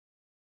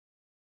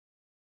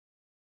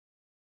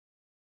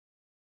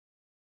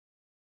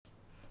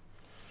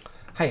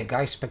Hiya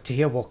guys, Spectre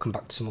here, welcome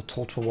back to some more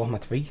Total Warhammer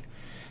 3.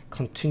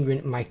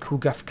 Continuing my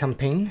Kugath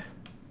campaign.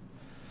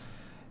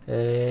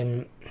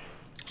 Something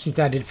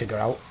I did figure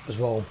out as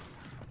well.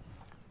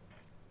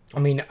 I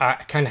mean, I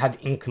kind of had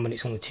the inkling when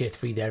it's on the tier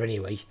 3 there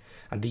anyway,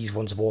 and these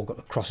ones have all got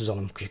the crosses on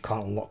them because you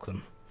can't unlock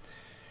them.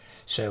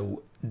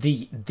 So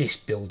this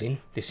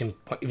building, even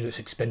though it's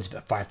expensive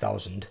at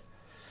 5,000,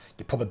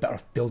 you're probably better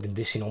off building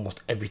this in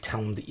almost every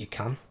town that you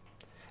can.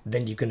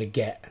 Then you're going to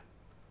get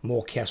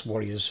more Chaos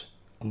Warriors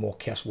and more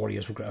Chaos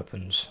Warriors with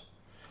weapons,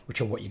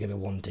 which are what you're going to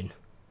be wanting.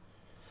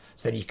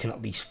 So then you can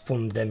at least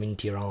fund them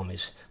into your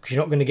armies, because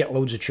you're not going to get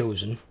loads of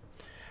Chosen,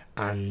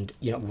 and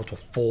you're not able to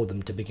afford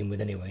them to begin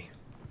with anyway.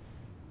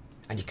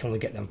 And you can only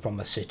get them from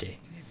a city.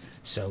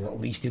 So at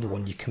least the other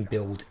one you can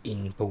build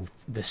in both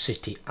the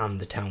city and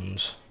the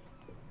towns.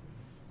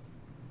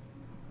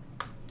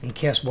 And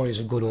Chaos Warriors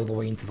are good all the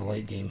way into the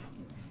late game.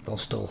 They'll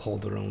still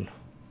hold their own.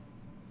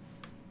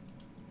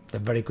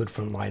 They're very good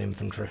frontline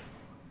infantry.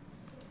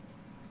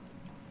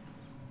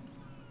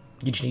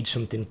 You just need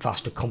something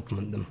fast to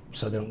complement them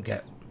so they don't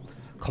get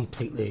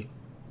completely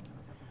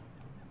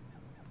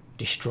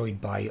destroyed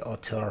by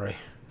artillery,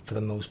 for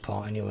the most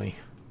part anyway.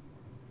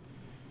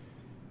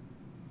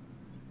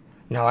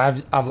 Now I've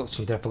looked at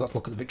something, I forgot to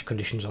look at the victory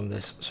conditions on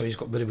this, so he's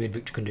got really weird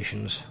victory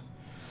conditions.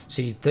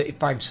 See,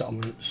 35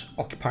 settlements,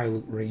 occupy,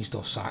 loot, raised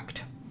or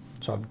sacked.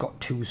 So I've got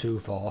 2 so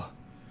far,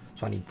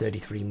 so I need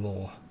 33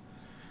 more.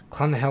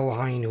 Clan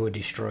Hellhine who are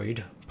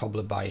destroyed,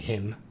 probably by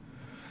him.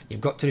 You've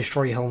got to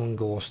destroy Helm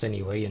Ghost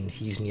anyway, and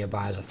he's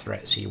nearby as a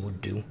threat, so you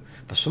would do.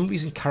 For some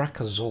reason,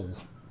 Karakazol.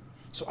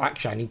 So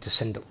actually, I need to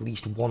send at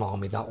least 1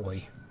 army that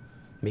way,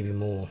 maybe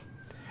more.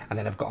 And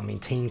then I've got to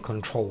maintain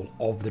control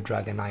of the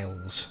Dragon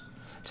Isles.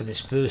 So this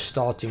first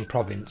starting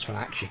province, when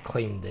I actually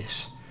claim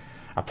this,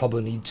 I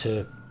probably need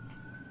to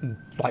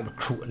like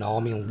recruit an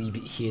army and leave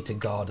it here to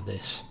guard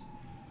this,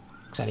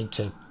 because I need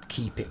to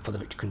keep it for the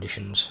victory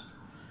conditions.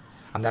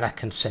 And then I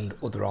can send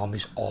other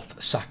armies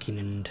off, sacking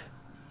and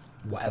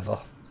whatever,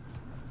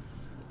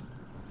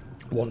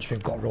 once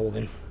we've got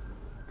rolling.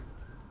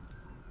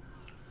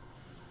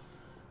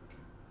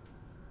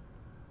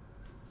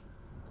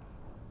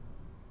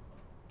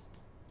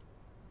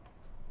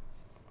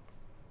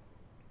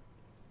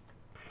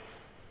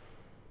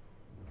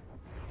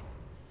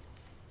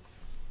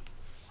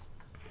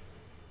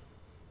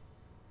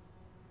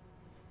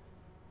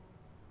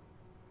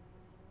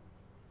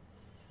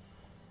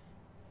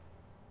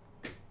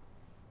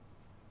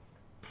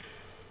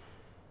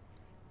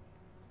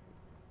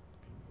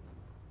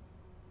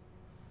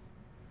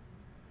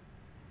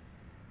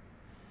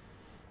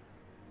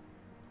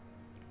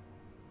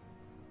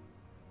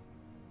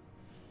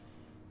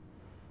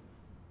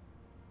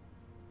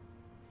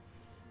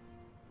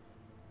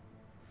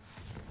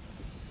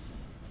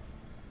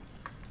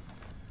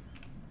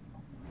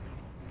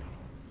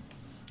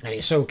 And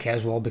it's okay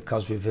as well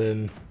because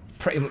we've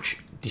pretty much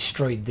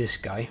destroyed this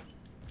guy.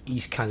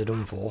 He's kind of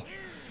done for,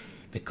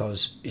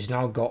 because he's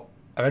now got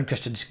a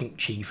red-crested skink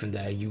chief and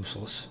they're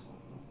useless.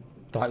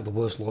 They're like the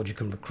worst lord you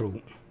can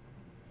recruit.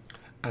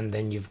 And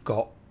then you've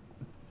got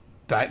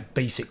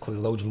basically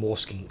loads more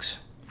skinks.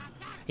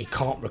 He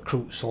can't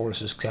recruit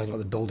Sauruses because he hasn't got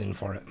the building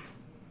for it.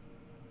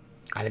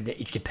 And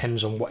it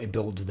depends on what he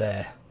builds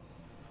there,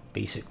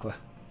 basically.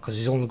 Because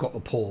he's only got the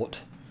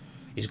port,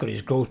 he's got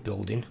his growth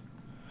building.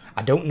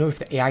 I don't know if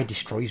the AI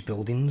destroys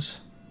buildings.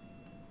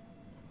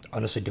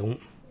 Honestly don't.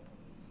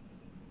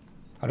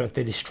 I don't know if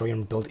they destroy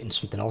and build it in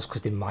something else,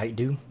 because they might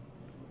do.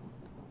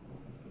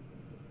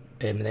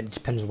 And then it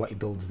depends on what he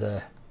builds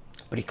there.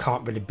 But he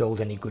can't really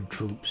build any good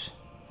troops.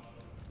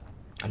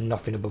 And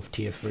nothing above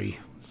tier 3.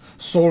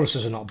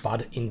 Sauruses are not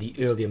bad in the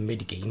earlier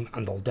mid-game,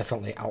 and they'll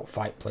definitely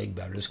outfight Plague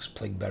Bearers, because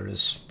Plague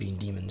Bearers being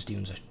demons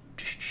are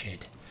just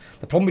shit.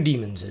 The problem with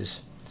demons is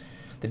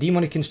the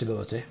demonic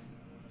instability.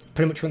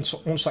 Pretty much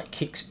once that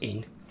kicks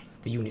in,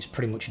 the unit's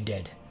pretty much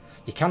dead.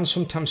 You can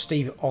sometimes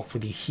stave it off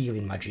with your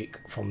healing magic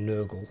from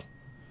Nurgle,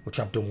 which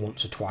I've done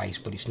once or twice,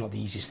 but it's not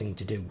the easiest thing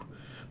to do.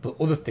 But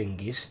the other thing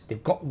is,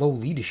 they've got low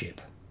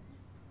leadership.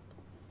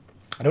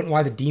 I don't know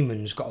why the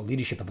demons got a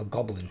leadership of a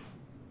goblin.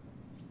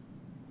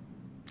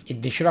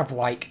 They should have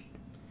like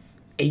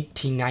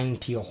 80,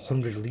 90 or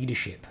 100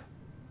 leadership.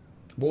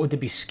 What would they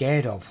be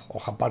scared of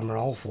or have bad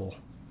morale for?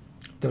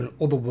 They're an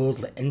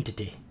otherworldly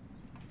entity.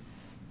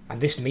 And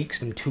this makes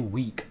them too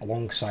weak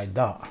alongside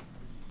that.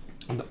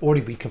 And they're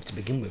already weak enough to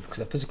begin with, because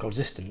their physical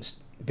resistance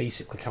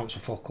basically counts for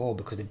fuck all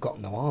because they've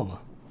got no armour.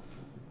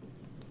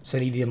 So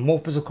they need more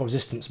physical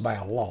resistance by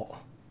a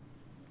lot.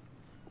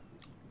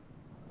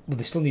 But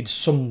they still need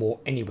some more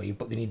anyway,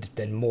 but they need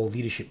then more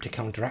leadership to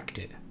counteract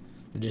it.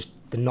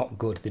 They're not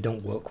good, they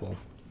don't work well.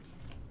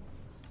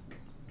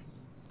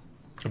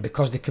 And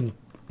because they can,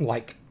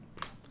 like,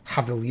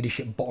 have the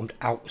leadership bottomed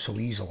out so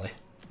easily,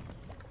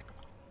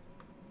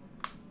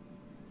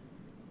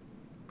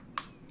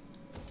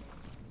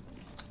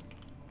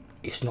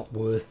 it's not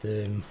worth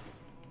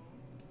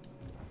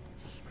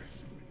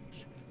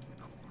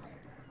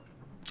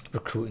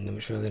recruiting them,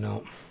 it's really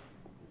not.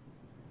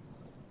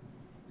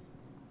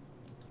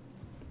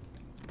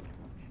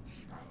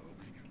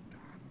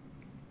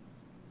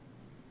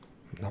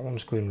 that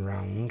one's going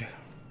round.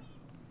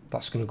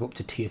 That's going to go up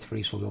to tier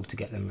 3, so we'll be able to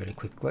get them really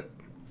quickly.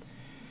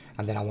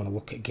 And then I want to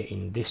look at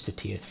getting this to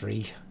tier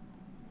 3.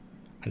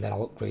 And then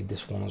I'll upgrade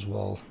this one as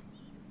well.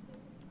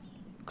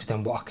 Because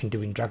then what I can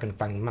do in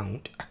Dragonfang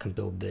Mount, I can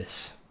build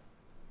this.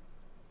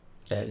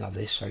 Not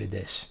this, sorry,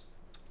 this.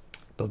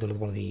 Build another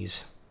one of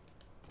these.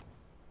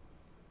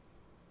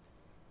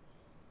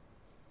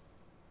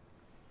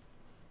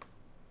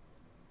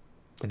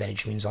 And then it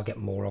just means I'll get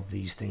more of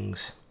these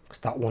things. Because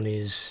that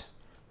one's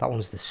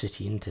the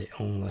city, isn't it,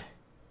 only.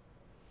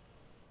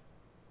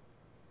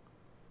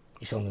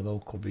 It's only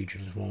local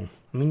region as well.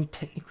 I mean,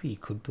 technically you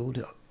could build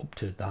it up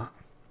to that.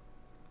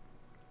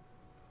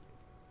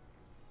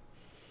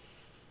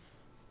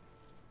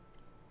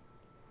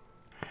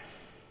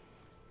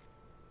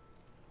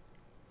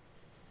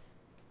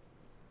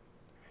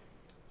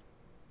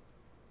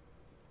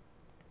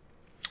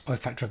 Oh, in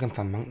fact,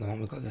 Dragonfang Mount, the one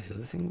we've got the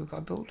other thing we've got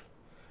to build.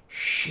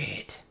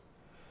 Shit.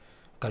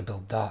 I've got to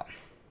build that.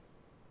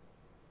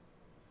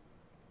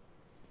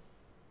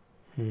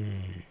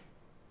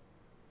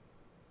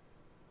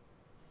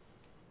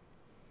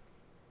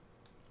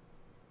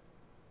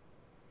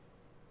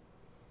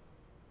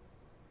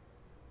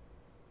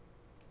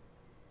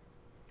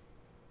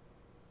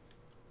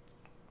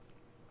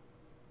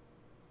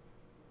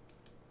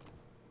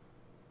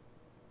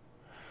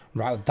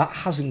 Right, that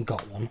hasn't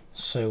got one,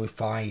 so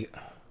if I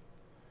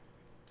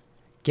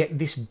get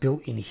this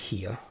built in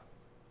here,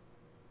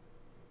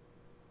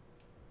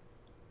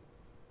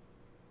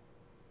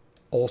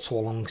 also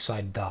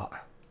alongside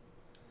that,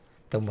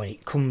 then when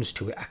it comes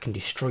to it, I can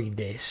destroy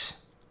this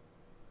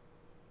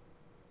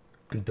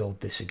and build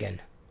this again,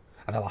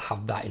 and then I'll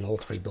have that in all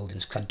 3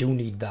 buildings, because I do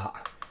need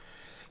that.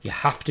 You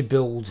have to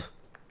build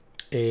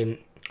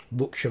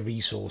luxury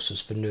resources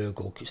for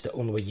Nurgle, because it's the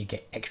only way you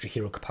get extra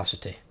hero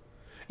capacity.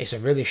 It's a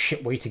really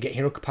shit way to get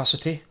hero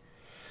capacity,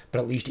 but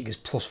at least it gives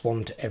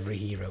 +1 to every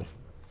hero.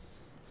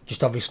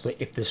 Just obviously,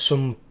 if there's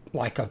some,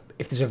 like,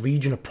 if there's a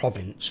region or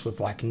province with,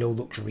 like, no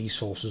luxury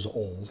resources at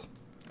all,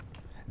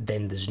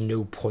 then there's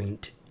no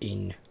point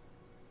in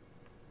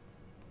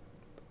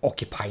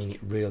occupying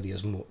it really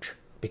as much,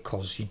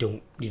 because you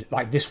don't,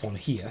 like this one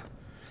here,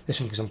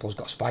 this one, for example, has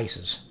got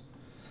spices.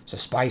 So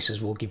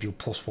spices will give you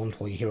 +1 to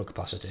all your hero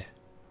capacity.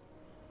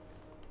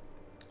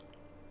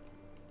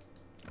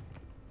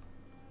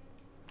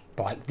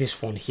 But like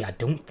this one here, I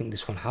don't think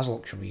this one has a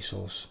luxury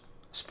resource,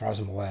 as far as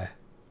I'm aware.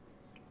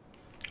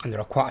 And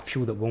there are quite a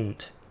few that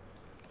won't.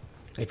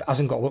 If it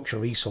hasn't got a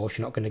luxury resource,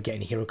 you're not going to get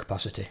any hero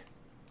capacity.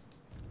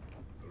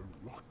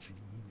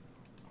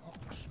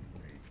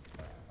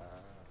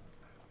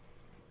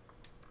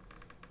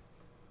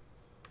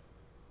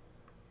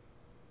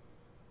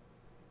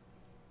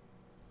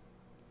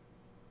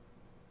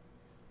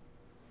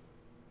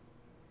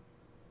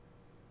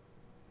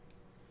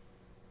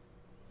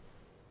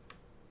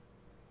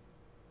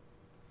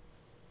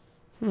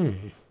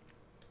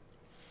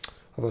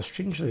 Although,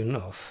 strangely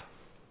enough...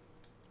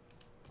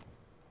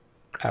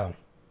 Oh.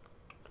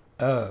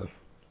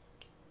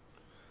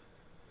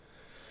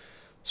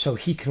 So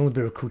he can only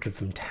be recruited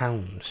from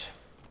towns.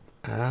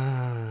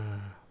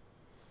 And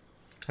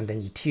then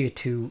your tier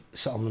 2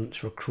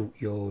 settlements recruit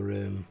your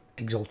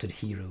exalted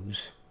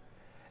heroes.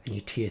 And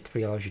your tier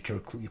 3 allows you to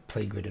recruit your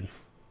plague-ridden.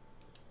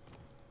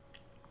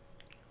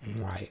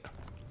 Right.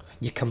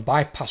 You can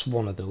bypass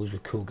one of those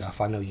with Kugath,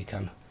 I know you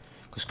can.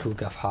 Because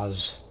Kugath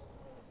has...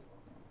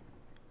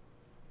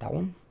 That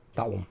one?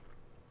 That one.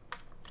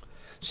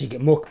 So you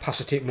get more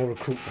capacity, more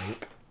recruit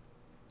rank,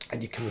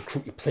 and you can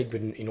recruit your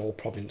plague-ridden in all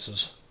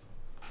provinces.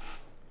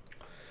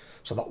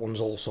 So that one's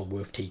also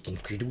worth taking,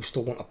 because you do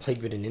still want a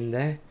plague-ridden in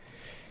there,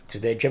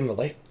 because they're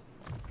generally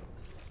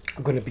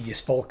going to be your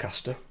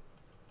spellcaster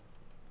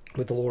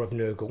with the Lore of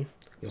Nurgle.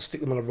 You'll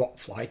stick them on a rock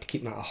fly to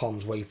keep them out of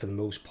harm's way for the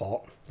most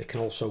part. They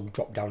can also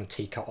drop down and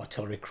take out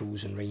artillery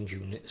crews and range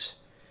units.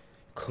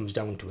 Comes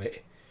down to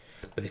it.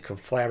 But they can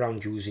fly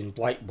around using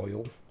Blight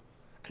Boil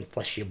and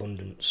Fleshy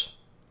Abundance.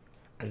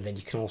 And then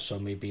you can also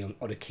maybe on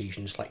odd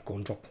occasions like go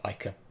and drop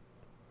like a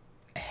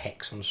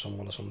hex on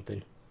someone or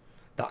something.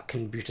 That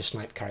can be used to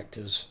snipe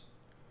characters.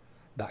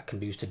 That can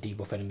be used to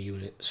debuff enemy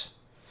units.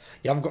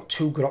 You have got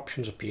 2 good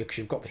options up here, because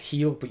you've got the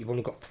heal, but you've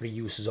only got 3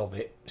 uses of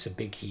it. It's a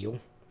big heal.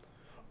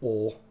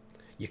 Or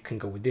you can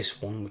go with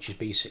this one, which is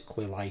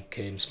basically like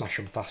Smash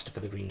 'em Faster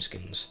for the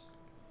greenskins.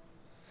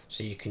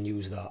 So you can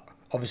use that.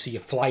 Obviously you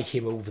fly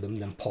him over them,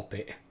 then pop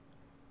it.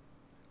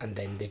 And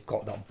then they've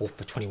got that buff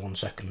for 21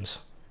 seconds.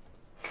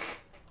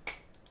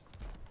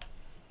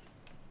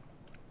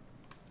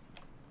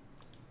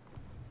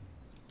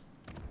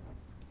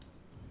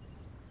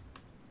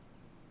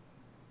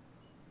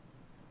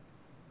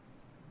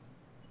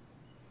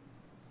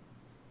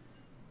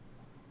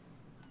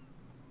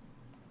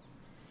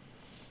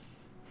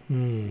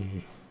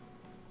 Right,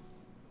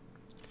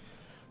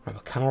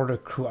 we can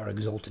recruit our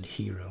exalted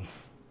hero.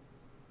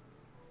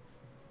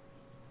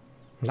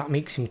 And that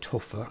makes him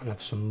tougher and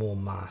have some more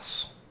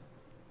mass.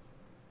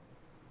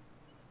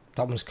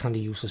 That one's kind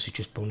of useless, it's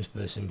just bonus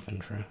versus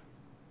infantry.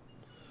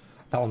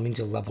 That one means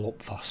he'll level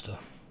up faster.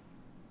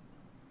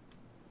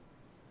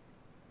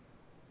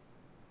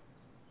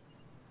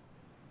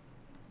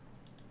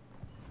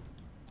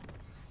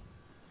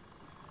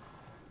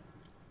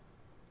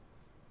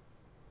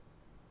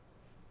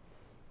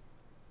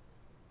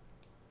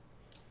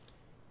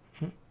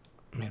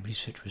 My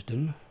research was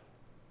done.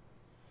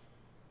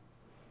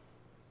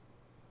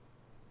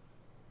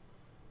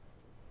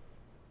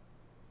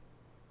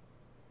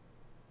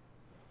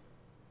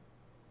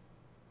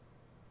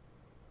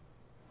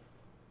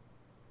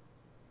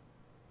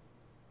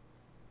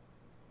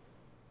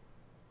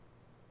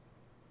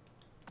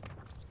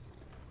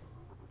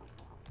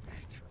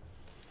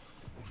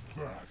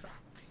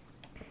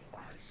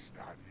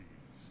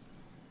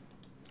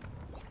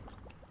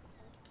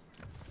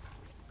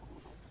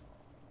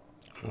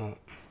 Oh.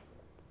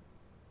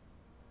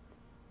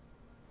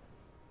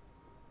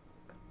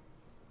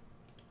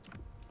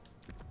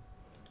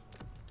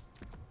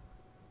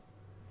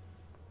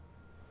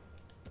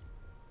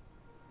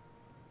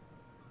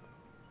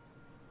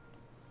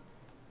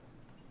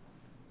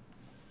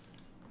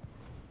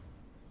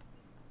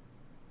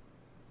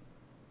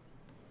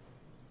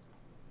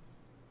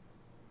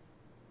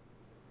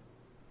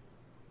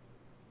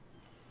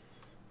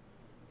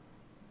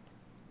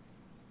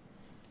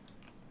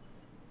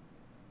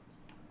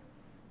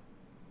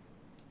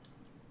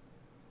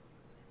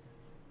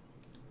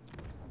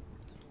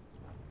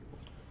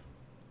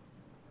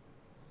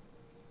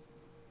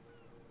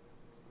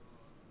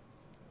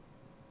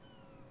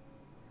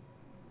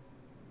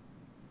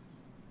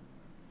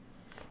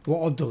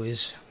 What I'll do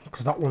is,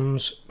 because that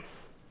one's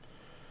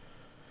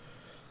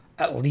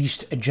at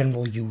least a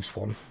general use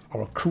one,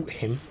 I'll recruit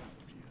him.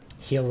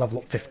 He'll level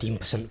up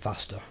 15%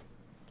 faster.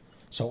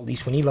 So at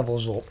least when he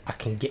levels up, I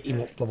can get him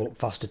up, level up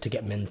faster to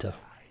get Mentor.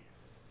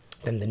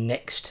 Then the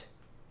next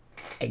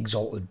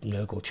Exalted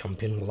Nurgle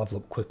champion will level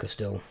up quicker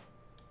still.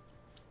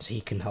 So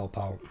he can help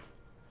out. I'm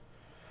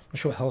not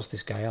sure what else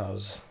this guy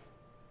has.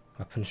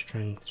 Weapon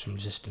strength, some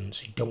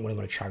resistance. You don't want him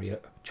on a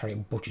chariot.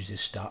 Chariot butchers his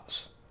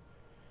stats.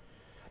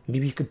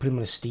 Maybe you could put him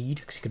on a steed,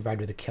 because he could ride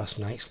with the Chaos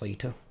Knights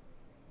later.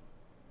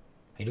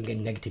 You don't get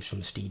negatives from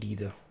the steed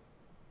either.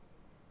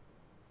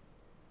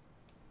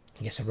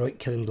 I guess a heroic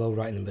killing blow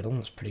right in the middle,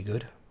 that's pretty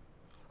good.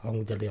 Along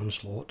with Deadly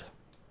Onslaught.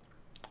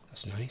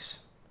 That's nice.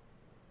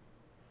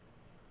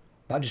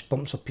 That just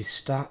bumps up his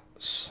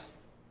stats.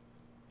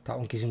 That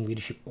one gives him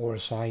leadership aura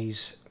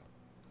size.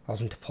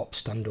 Allows him to pop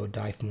stand or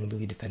die from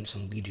melee defense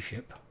and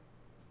leadership.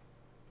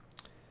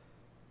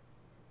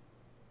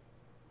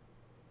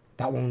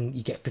 That one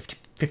you get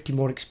 50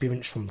 more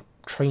experience from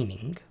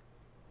training.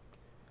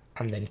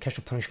 And then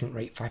casual punishment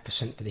rate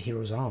 5% for the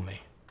hero's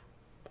army.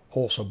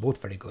 Also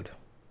both very good.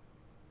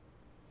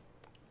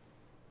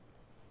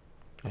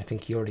 I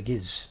think he already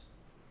gives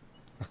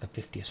like a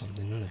 50 or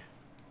something, doesn't he?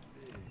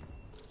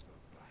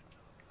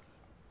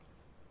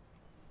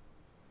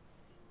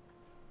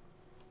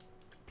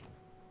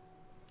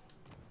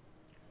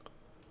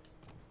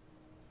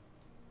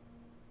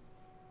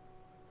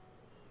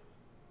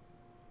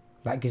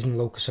 That gives him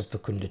Locus of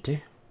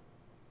Fecundity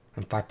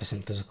and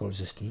 5% physical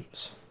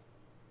resistance.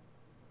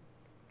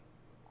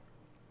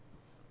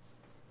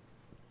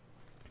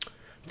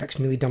 Affects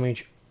melee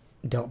damage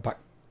dealt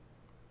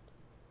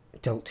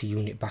to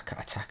unit back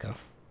at attacker.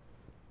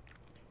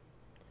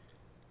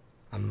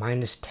 And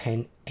minus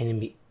 10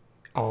 enemy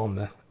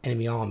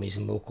armies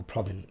in local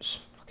province.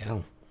 Fucking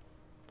hell.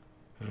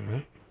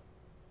 Alright.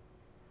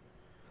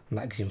 And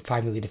that gives him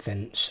 5 melee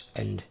defense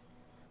and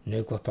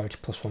Nurgle authority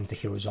 +1 for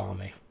hero's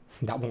army.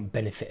 That won't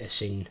benefit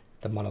us in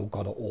the Mono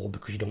God at all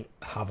because you don't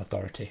have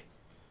authority.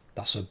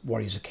 That's a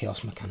Warriors of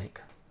Chaos mechanic.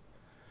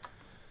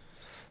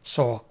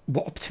 So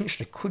what I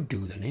potentially could do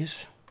then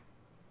is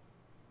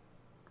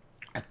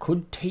I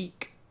could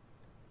take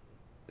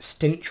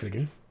Stench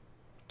Ridden,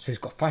 so he's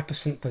got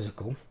 5%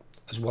 physical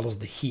as well as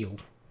the heal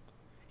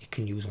he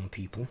can use on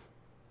people,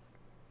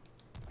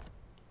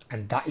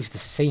 and that is the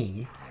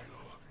same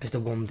as the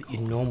one that you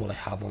normally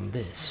have on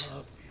this,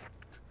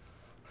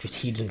 just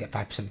he doesn't get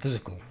 5%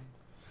 physical.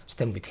 So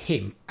then with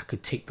him I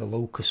could take the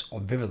Locus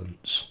of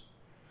Virulence,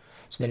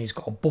 so then he's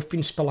got a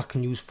buffing spell I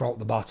can use throughout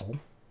the battle.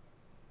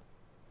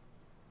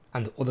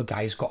 And the other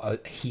guy's got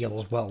a heal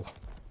as well,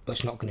 but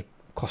it's not going to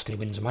cost any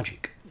winds of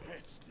magic.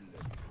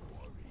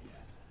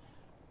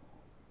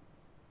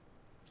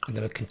 And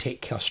then I can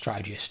take Chaos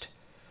Strategist.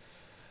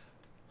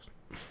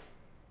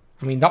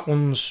 I mean, that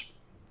one's,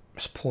 I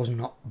suppose,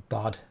 not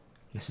bad,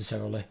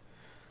 necessarily.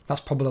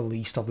 That's probably the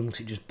least of them, because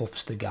it just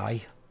buffs the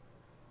guy.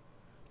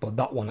 But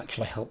that one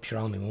actually helps your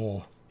army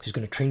more, because it's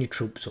going to train your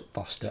troops up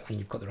faster, and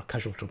you've got the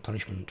casualty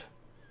punishment,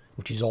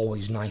 which is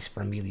always nice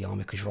for a melee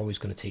army, because you're always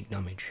going to take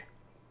damage.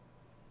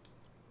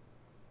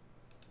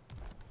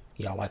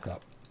 Yeah, I like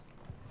that.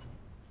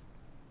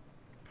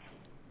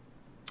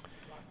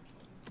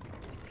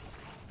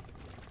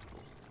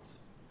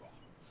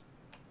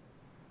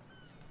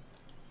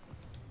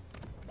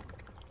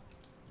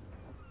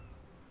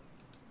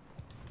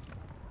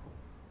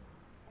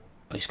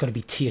 But it's got to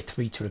be tier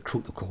 3 to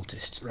recruit the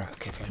cultists. Right,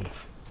 okay, fair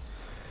enough.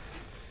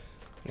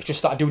 It's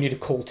just that I do need a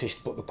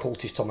cultist, but the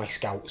cultists are my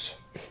scouts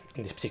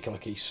in this particular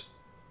case.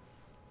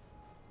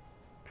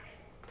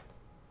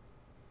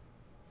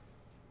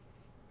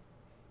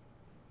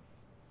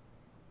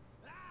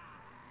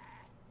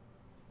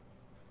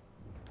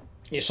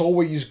 It's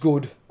always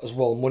good as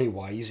well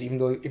money-wise,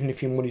 even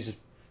if your money's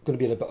going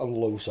to be a bit on the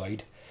low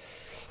side.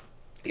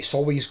 It's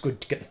always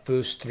good to get the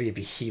first 3 of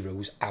your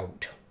heroes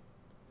out.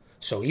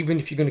 So even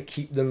if you're going to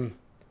keep them,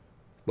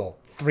 well,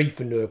 3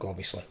 for Nurgle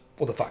obviously,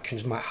 other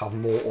factions might have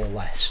more or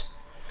less.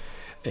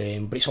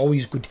 But it's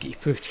always good to get your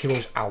first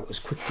heroes out as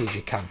quickly as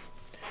you can.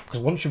 Because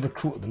once you've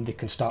recruited them, they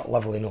can start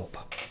levelling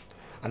up.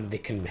 And they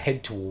can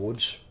head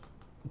towards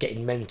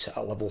getting Mentor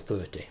at level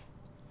 30.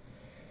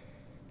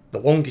 The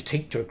longer you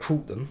take to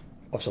recruit them,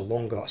 obviously the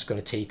longer that's going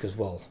to take as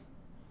well.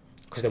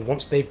 Because then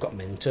once they've got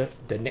Mentor,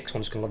 the next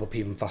one's going to level up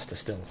even faster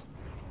still.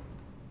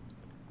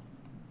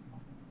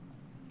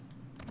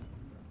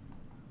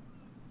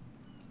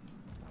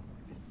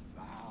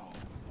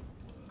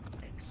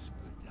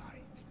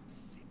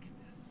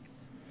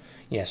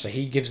 Yeah, so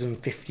he gives them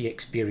 50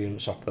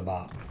 experience off the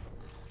bat.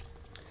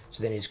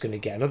 So then he's going to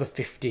get another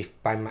 50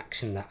 by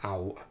maxing that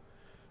out.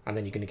 And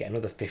then you're going to get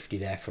another 50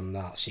 there from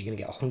that. So you're going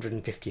to get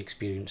 150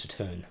 experience a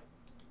turn.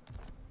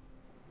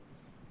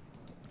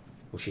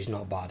 Which is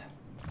not bad.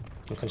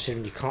 And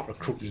considering you can't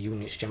recruit your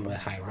units generally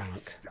high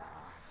rank.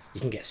 You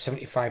can get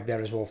 75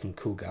 there as well from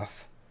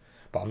Kugath.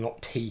 But I'm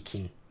not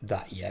taking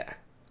that yet.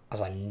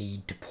 As I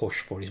need to push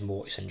for his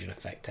Mortis Engine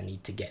effect. I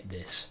need to get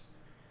this.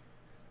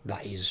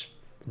 That is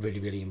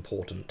really, really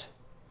important.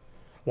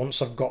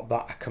 Once I've got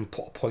that, I can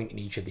put a point in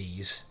each of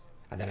these,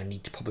 and then I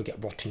need to probably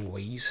get Rotting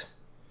Ways,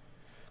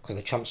 because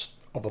the chance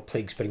of a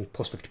plague spreading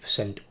plus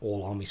 50%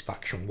 all armies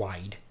faction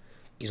wide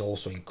is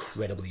also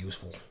incredibly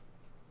useful.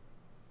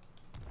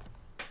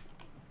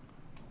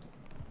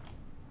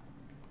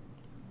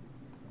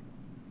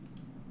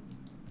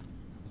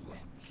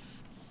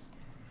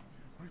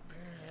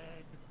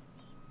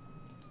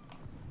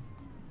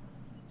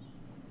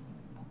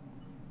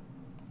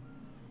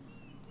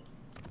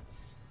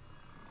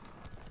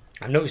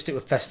 I noticed it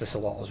with Festus a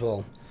lot as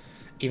well.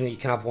 Even though you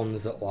can have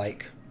ones that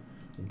like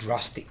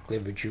drastically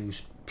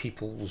reduce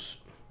people's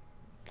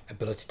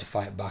ability to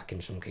fight back in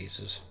some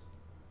cases.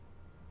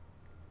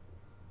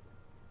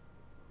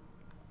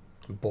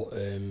 But I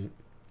can't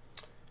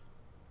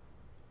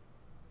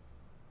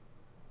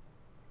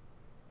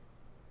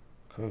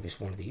remember if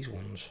it's one of these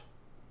ones.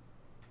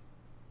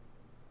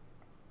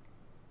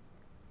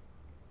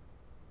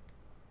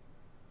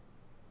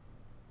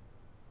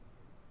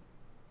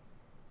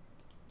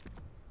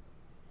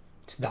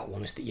 It's that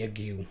one, it's the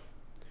Ague.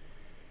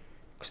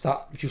 Because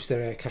that reduced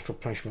their caster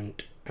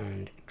punishment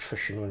and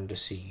attrition when under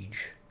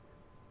siege.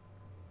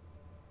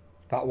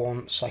 That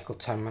one, cycle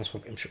time minus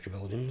 1 for infrastructure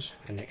buildings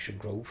and extra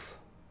growth.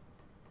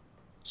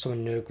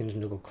 Summon Nurglings,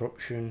 Nurgle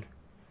corruption,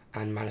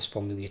 and minus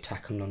 4 melee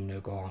attack on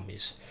non-Nurgle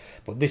armies.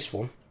 But this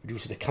one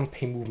reduces the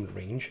campaign movement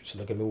range, so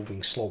they're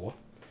moving slower,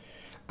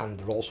 and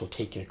they're also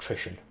taking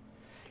attrition.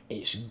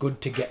 It's good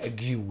to get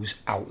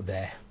Agues out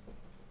there.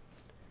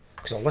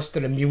 Because unless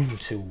they're immune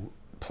to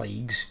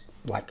plagues,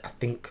 like I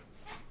think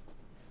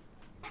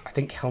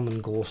Helm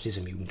and Ghost is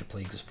immune to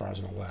plagues as far as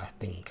I'm aware, I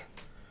think.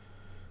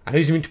 I know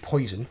he's immune to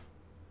poison.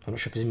 I'm not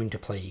sure if he's immune to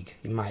plague.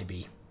 He might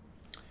be.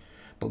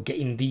 But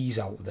getting these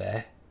out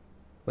there,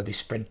 where they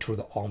spread to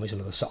other armies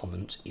and other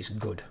settlements, is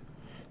good.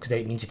 Because then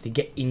it means if they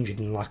get injured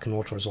in like an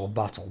auto-resolve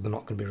battle, they're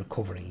not going to be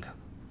recovering.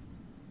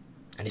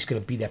 And it's going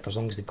to be there for as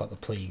long as they've got the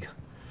plague.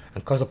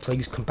 And because the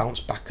plagues can bounce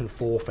back and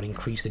forth and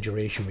increase the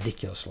duration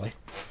ridiculously,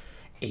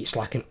 it's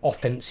like an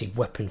offensive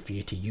weapon for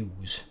you to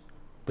use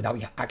without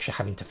you actually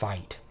having to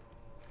fight.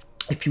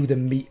 If you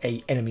then meet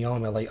an enemy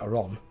army later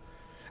on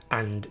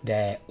and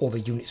their other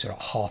units are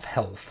at half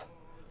health,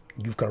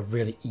 you've got a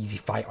really easy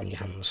fight on your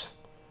hands.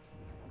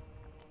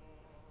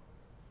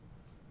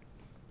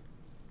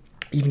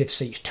 Even if,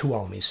 say, it's 2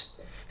 armies.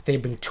 If they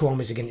bring 2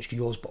 armies against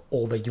yours but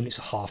all their units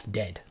are half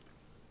dead,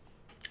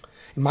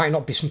 it might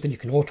not be something you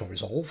can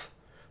auto-resolve,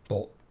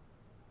 but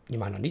you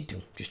might not need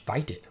to. Just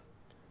fight it.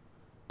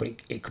 But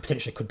it could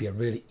potentially be a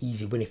really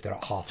easy win if they're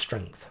at half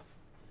strength.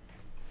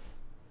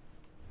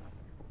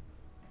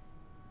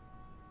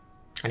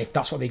 And if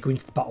that's what they go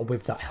into the battle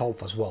with, that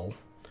health as well,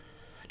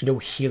 no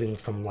healing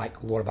from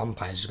like Lord of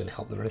Vampires is going to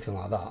help them or anything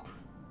like that.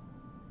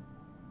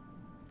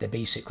 They're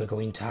basically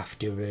going to have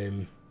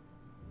to...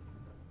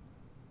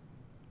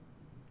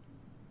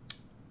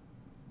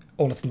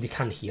 only thing they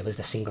can heal is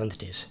their single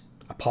entities.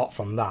 Apart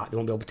from that, they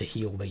won't be able to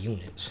heal their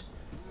units.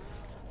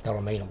 They'll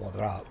remain at what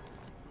they're at.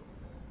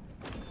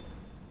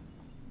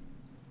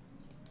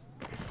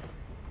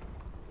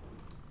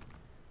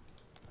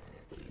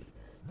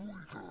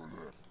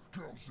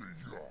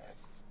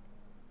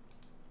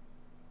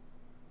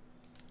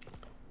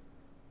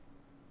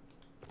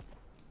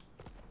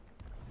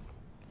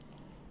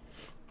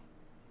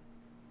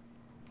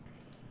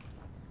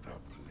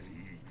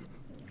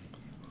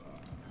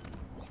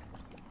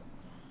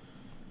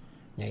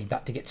 Yeah, I need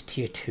that to get to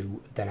tier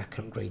 2, then I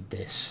can upgrade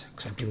this,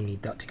 because I do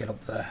need that to get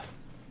up there.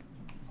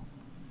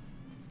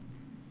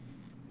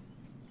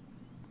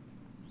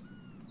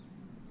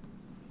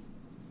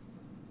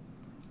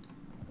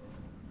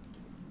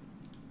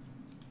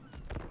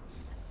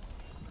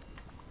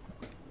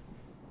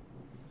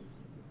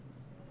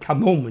 At the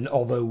moment,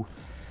 although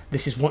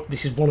this is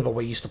one of the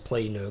ways to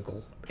play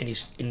Nurgle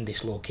in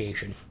this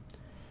location.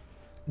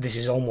 this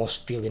is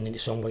almost feeling in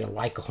its own way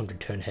like a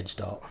 100-turn head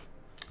start.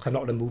 I'm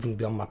not moving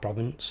beyond my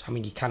province. I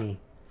mean, you can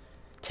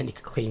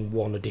technically claim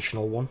one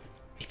additional one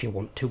if you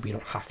want to, but you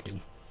don't have to.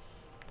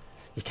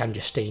 You can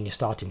just stay in your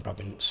starting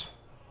province.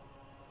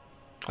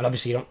 And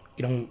obviously you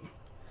don't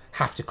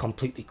have to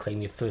completely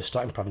claim your first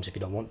starting province if you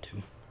don't want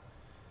to.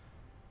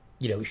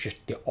 You know, it's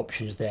just the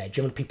options there.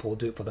 Generally people will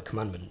do it for the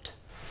commandment.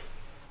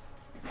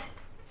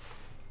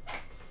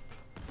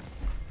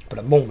 But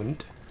at the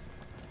moment,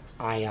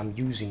 I am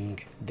using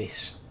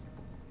this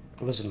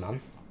lizard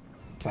man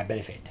to my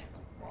benefit.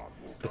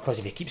 Because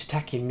if he keeps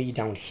attacking me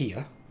down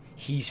here,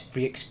 he's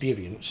free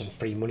experience and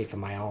free money for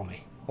my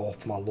army, or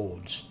for my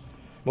lords.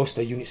 Most of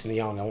the units in the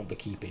army I won't be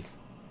keeping.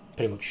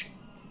 Pretty much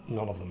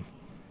none of them,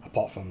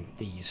 apart from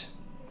these.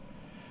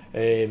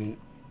 But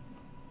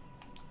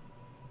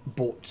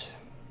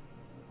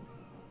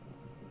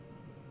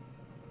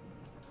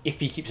if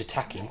he keeps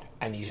attacking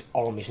and his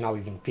army is now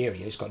even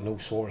inferior, he's got no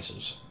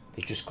Sauruses.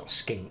 He's just got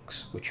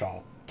Skinks, which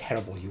are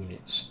terrible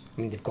units.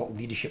 I mean, they've got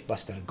leadership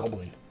less than a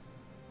goblin.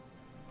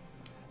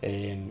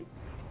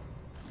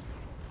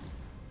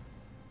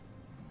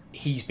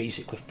 He's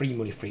basically free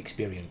money, free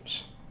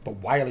experience. But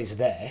while he's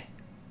there,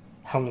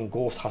 Helm and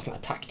Ghost hasn't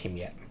attacked him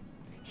yet.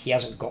 He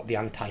hasn't got the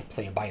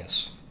anti-player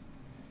bias.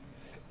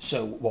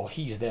 So while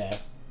he's there,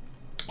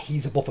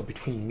 he's a buffer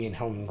between me and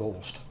Helm and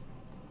Ghost.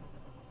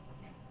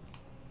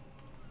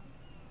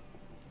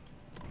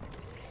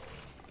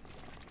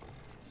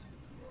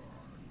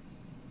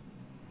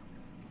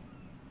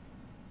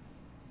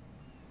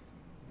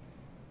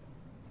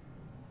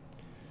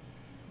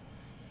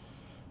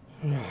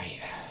 Right,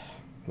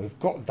 we've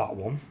got that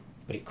one,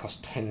 but it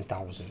costs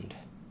 10,000.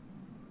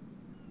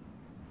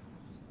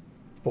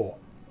 But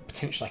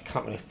potentially I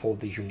can't really afford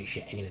these units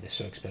yet anyway, they're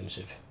so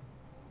expensive.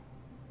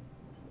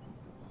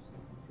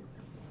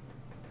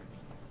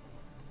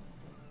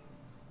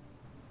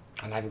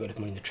 And I haven't got enough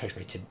money in the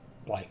treasury to,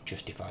 like,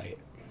 justify it.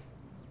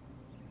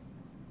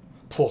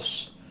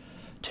 Plus,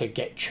 to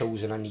get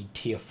chosen I need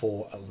tier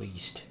 4 at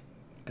least,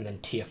 and then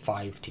tier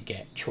 5 to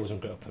get chosen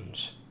great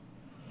weapons.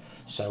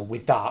 So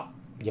with that,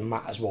 you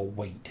might as well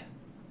wait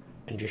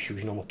and just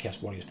use normal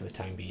Chaos Warriors for the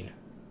time being.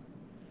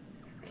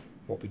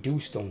 What we do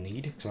still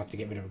need, because I have to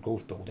get rid of a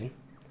growth building,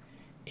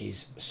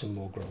 is some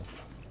more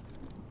growth.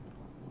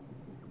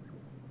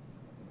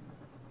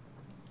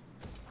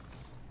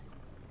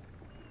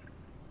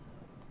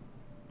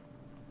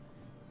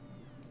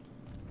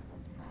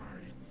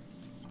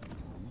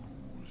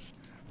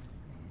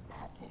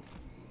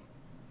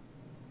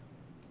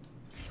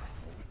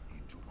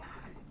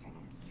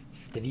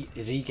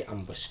 Did he get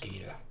ambushed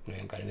either? No, I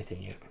haven't got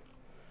anything yet.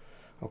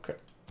 Okay,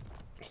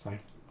 that's fine.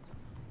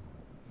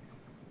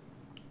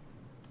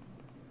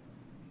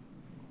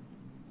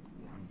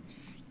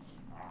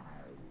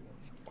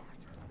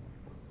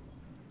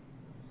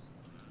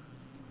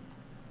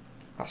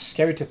 That's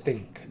scary to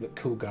think that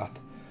Kugath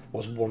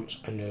was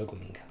once a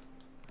Nurgling.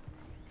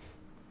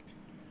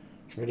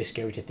 It's really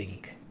scary to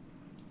think.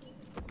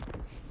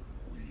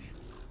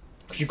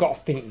 Because you've got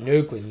to think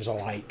Nurglings are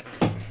like,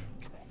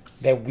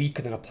 they're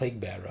weaker than a Plague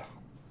Bearer.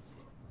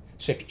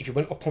 So if you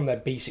went up on their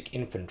basic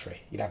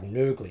infantry, you'd have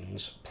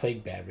Nurglings,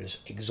 Plague Bearers,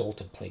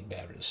 Exalted Plague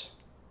Bearers.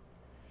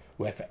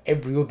 Where for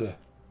every other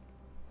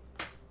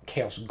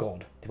Chaos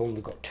God, they've only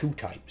got 2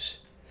 types.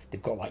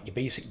 They've got like your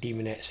basic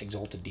Demonettes,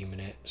 Exalted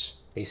Demonettes,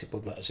 basic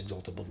Bloodletters,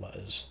 Exalted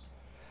Bloodletters.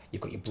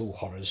 You've got your Blue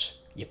Horrors,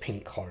 your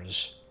Pink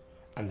Horrors,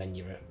 and then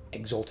your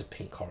Exalted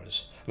Pink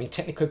Horrors. I mean,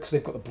 technically, because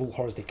they've got the Blue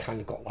Horrors, they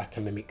kind of got like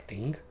a mimic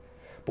thing.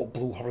 But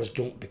Blue Horrors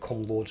don't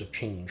become Lords of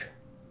Change.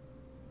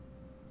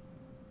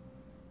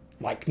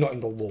 Like, not in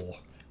the lore.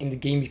 In the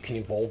game you can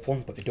evolve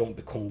one, but they don't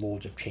become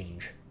Lords of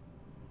Change.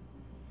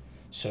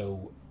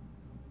 So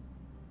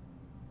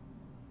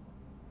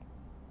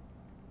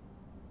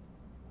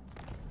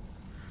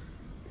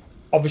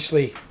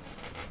obviously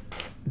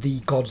the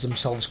gods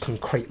themselves can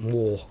create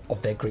more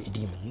of their greater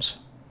demons.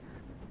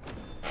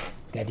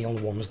 They're the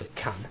only ones that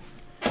can.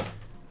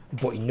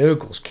 But in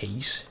Nurgle's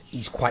case,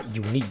 he's quite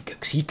unique,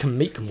 because he can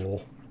make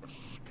more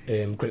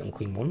great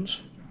unclean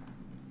ones.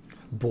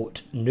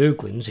 But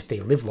Nurglings, if they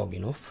live long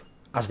enough,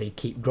 as they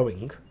keep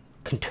growing,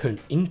 can turn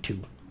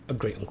into a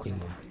great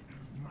unclean one.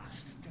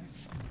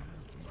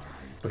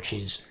 Which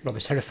is rather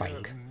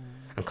terrifying.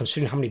 And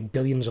considering how many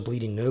billions of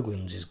bleeding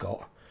Nurglings he's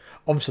got,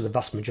 obviously the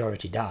vast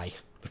majority die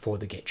before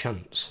they get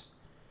chance.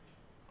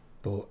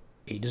 But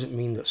it doesn't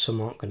mean that some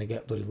aren't going to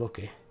get bloody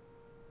lucky.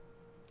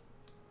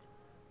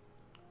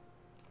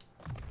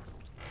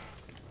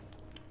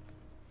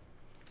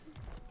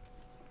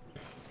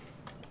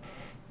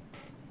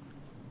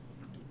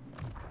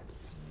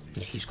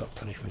 Yeah, he's got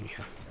punishment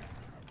here.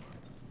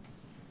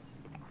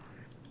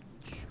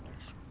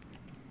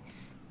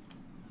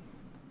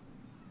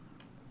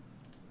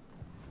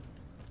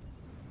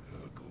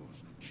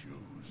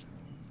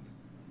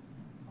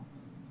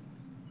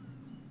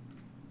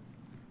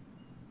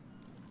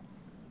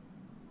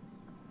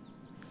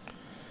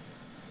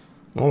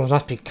 Well, there's a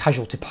nice big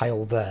casualty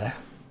pile there.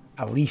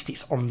 At least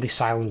it's on this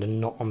island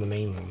and not on the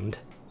mainland.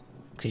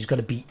 because he's got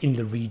to be in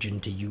the region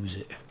to use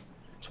it.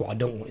 So what I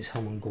don't want is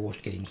Helm and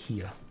Ghost getting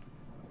here.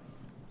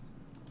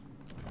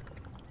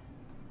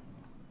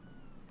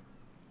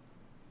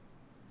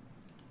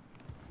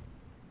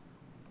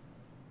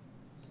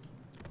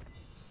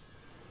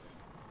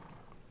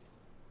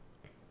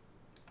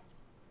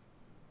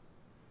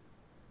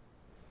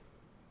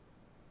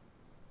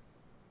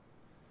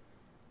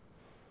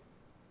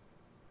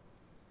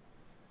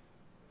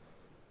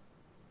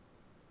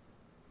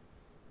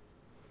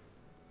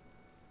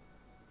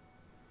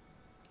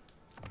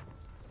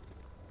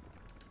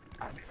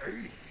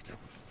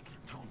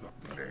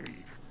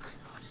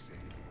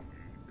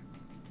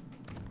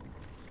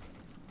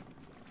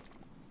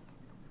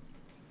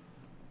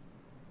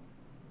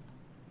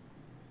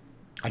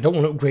 I don't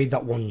want to upgrade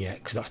that one yet,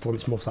 because that's the one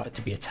that's most likely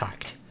to be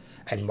attacked.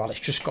 And while it's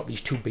just got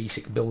these two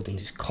basic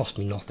buildings, it's cost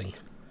me nothing.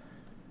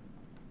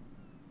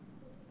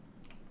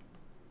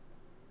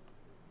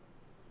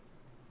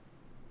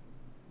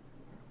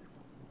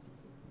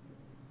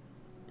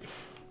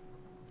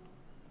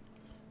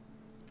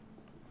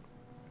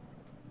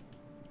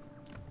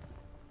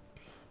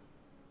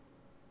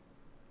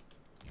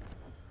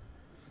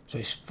 So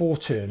it's 4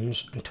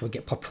 turns until I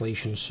get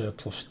population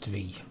surplus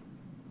 3.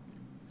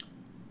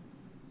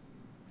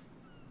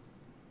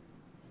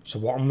 So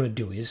what I'm going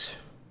to do is,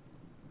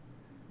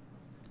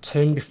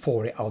 turn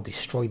before it, I'll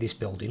destroy this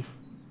building.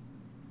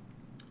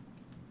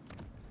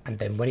 And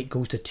then when it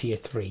goes to tier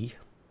 3,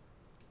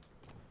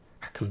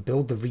 I can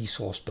build the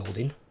resource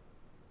building.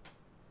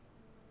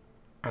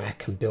 And I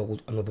can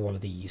build another one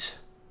of these.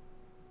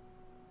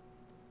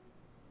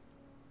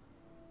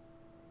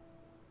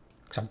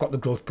 Because I've got the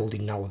growth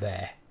building now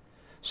there.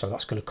 So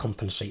that's going to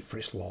compensate for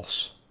its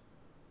loss.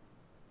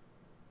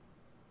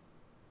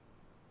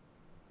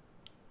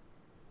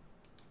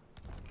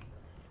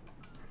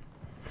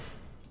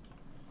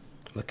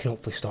 We can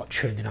hopefully start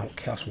churning out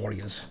Chaos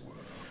Warriors.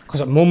 Because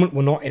at the moment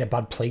we're not in a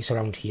bad place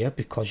around here,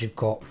 because you've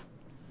got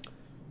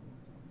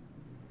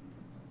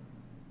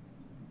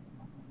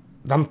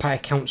vampire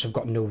counts have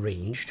got no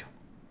ranged,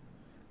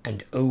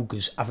 and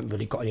ogres haven't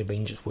really got any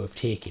range that's worth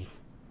taking.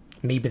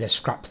 Maybe they're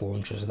scrap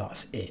launchers,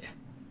 that's it.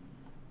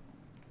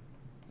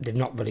 They've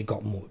not really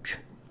got much.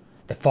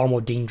 They're far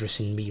more dangerous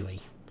in melee.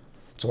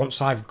 So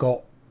once I've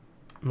got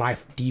my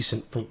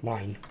decent front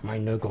line, my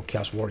Nurgle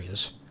Chaos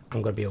Warriors,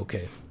 I'm going to be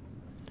okay.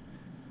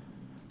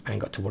 I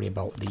ain't got to worry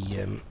about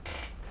the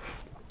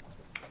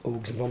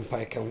ogres and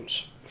vampire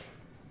counts.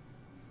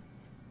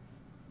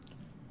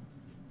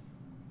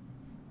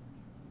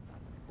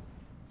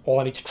 All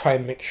I need to try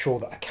and make sure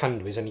that I can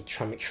do is I need to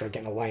try and make sure I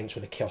get an alliance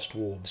with the Chaos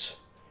Dwarves.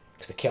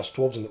 Because the Chaos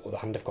Dwarves on the other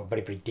hand have got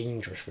very, very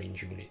dangerous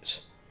range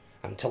units.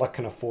 And until I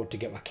can afford to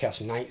get my Chaos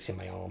Knights in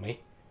my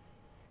army,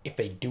 if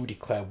they do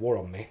declare war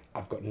on me,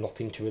 I've got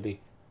nothing to really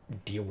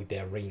deal with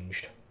their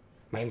ranged.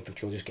 My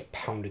infantry will just get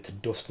pounded to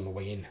dust on the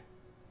way in.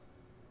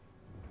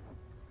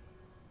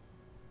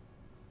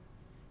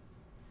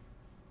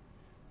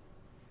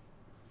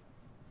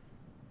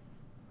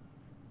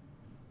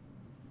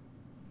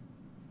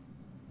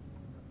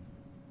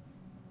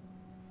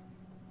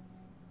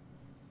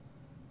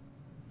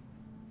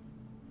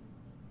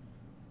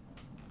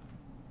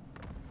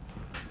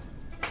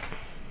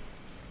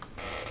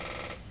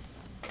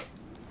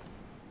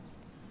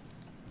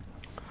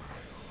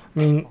 I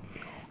mean,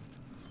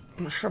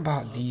 I'm not sure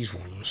about these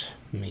ones,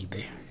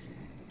 maybe.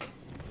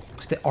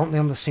 Because aren't they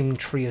on the same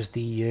tree as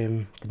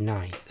the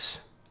knights?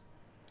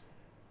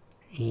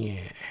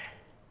 Yeah.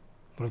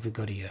 What have we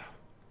got here?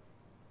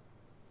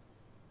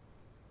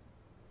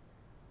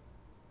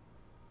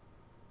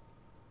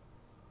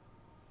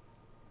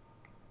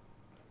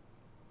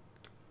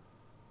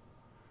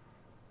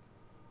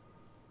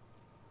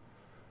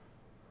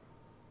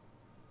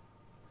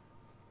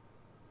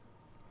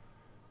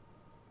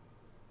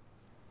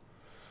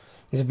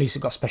 These have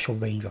basically got special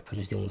range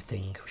weapons is the only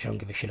thing, which I don't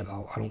give a shit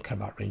about. I don't care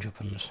about range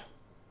weapons.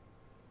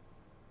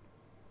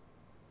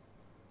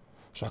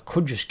 So I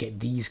could just get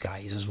these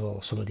guys as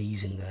well, some of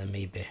these in there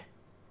maybe.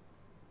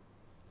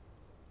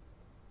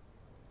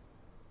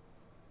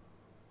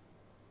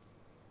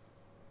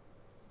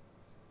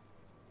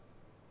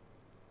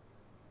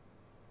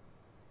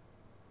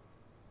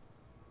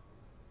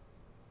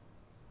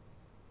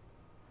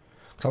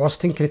 So I was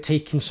thinking of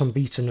taking some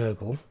beta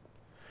Nurgle,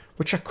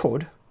 which I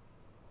could.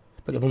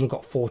 But they've only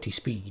got 40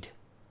 speed.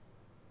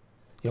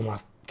 You know, my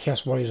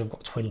Chaos Warriors have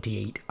got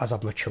 28, as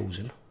have my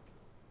Chosen.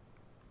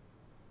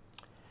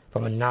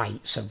 But my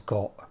Knights have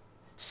got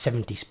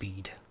 70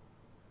 speed.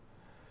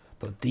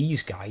 But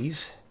these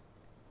guys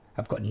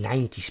have got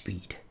 90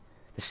 speed.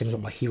 The same as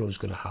what my hero's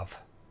going to have.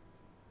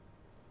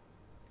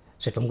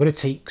 So if I'm going to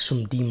take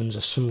some demons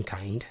of some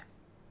kind,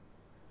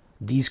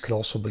 these could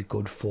also be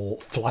good for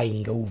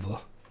flying over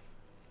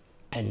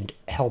and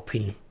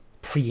helping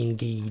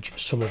pre-engage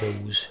some of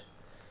those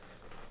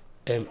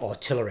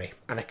artillery,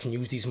 and I can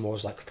use these more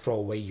as like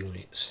throwaway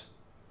units,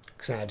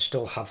 because then I'd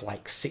still have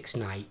like 6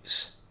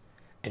 knights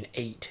and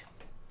 8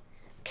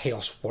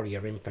 Chaos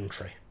Warrior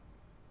infantry,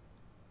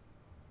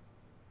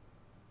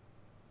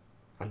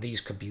 and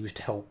these could be used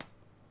to help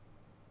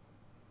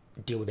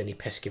deal with any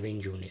pesky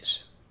range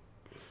units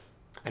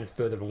and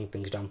further run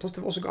things down. Plus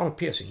they've also got armor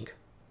piercing,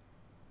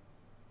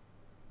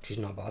 which is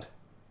not bad,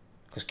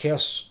 because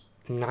Chaos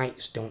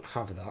Knights don't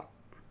have that.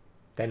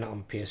 They're not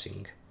armor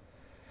piercing.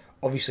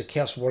 Obviously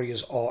Chaos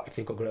Warriors are if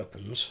they've got great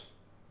weapons.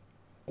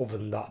 Other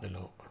than that, they're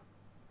not.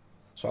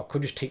 So I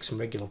could just take some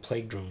regular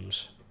plague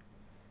drones.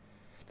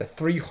 They're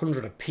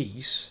 300 a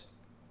piece,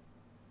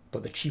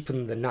 but they're cheaper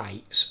than the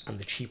Knights, and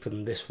they're cheaper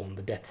than this one,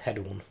 the Death's Head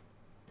one.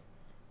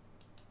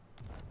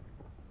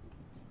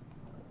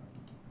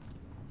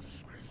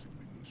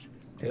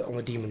 They're the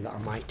only demon that I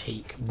might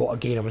take, but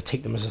again, I'm going to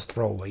take them as a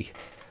throwaway.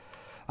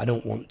 I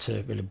don't want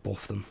to really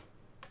buff them,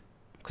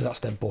 because that's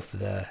their buff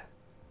there.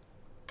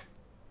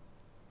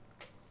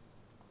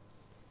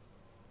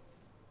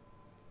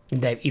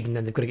 And even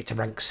then, they've got to get to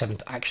rank 7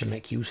 to actually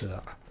make use of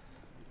that.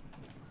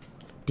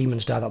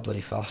 Demons die that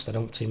bloody fast. I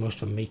don't see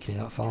most of them making it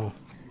that far.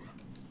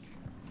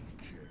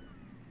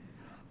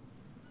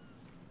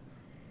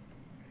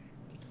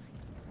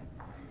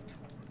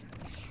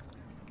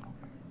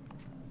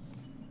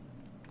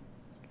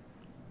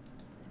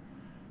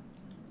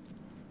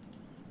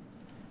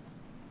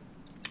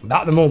 But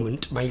at the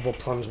moment, my evil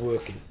plan's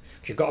working.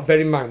 Because you've got to bear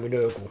in mind with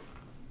Nurgle.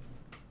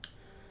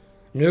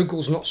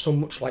 Nurgle's not so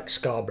much like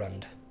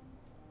Scarbrand.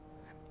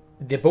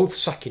 They're both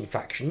sacking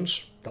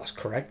factions, that's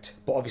correct,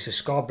 but obviously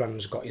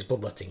Scarbrand's got his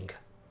bloodletting.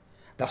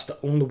 That's the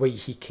only way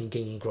he can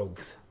gain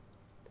growth.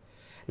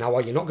 Now,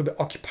 while you're not going to be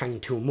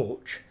occupying too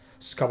much,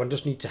 Scarbrand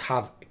does need to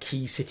have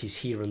key cities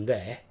here and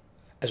there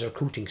as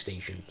recruiting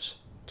stations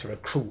to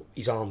recruit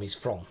his armies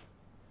from.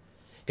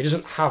 If he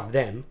doesn't have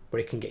them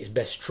where he can get his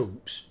best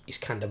troops, he's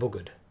kind of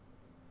buggered.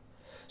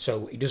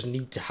 So he does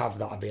need to have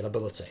that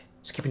availability.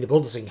 So keeping the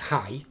bloodletting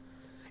high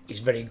is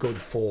very good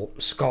for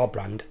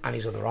Scarbrand and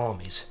his other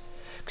armies.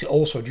 Because it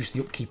also reduces the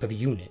upkeep of the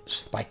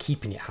units by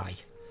keeping it high.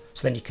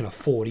 So then you can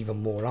afford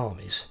even more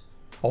armies.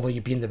 Although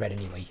you'd be in the red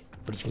anyway,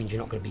 which means you're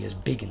not going to be as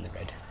big in the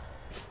red.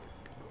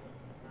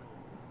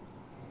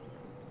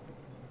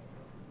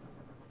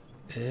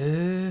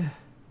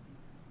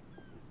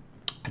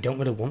 I don't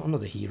really want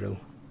another hero.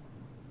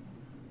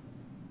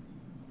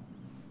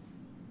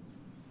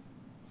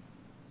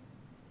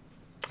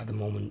 At the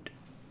moment.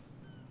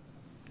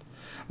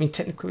 I mean,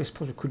 technically I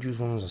suppose we could use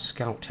one as a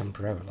scout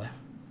temporarily.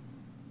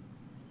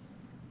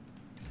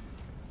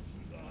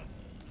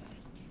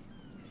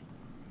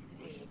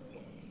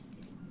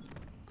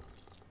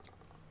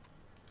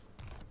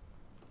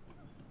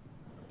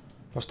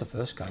 What's the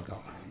first guy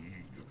got?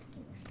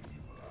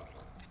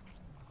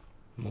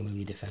 More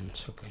melee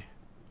defense, okay.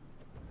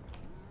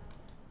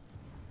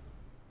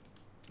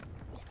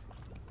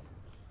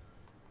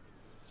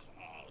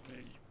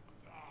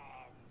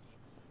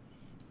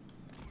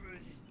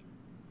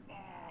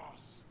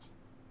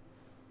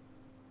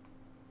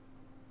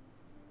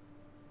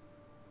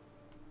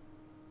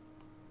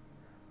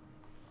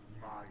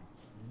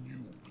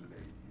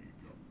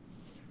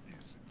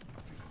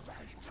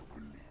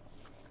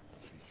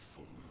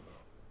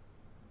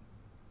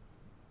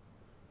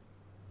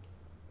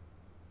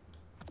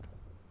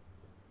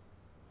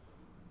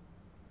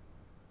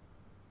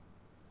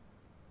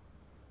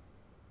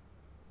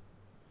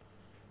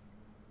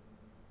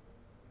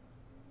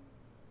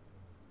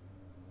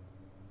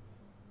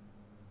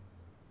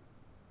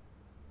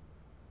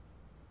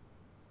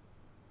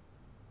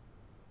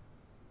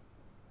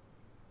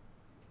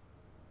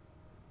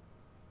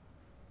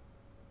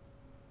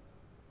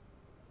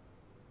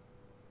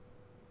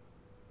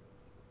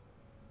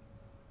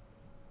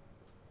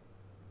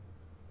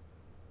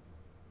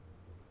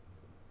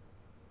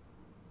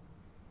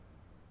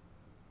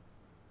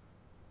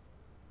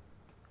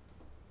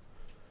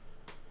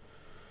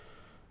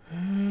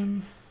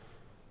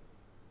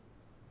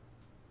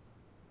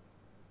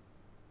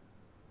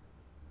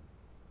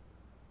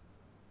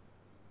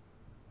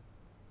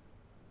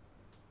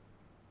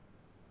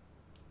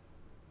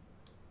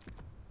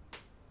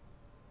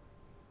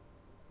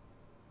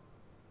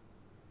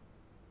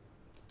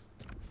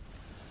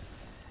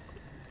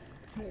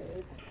 The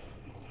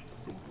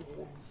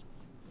walls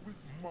with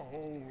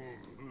moles.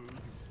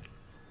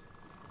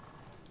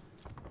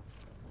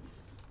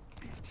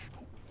 It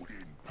would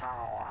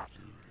empower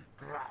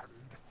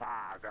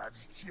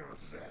grandfather's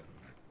children.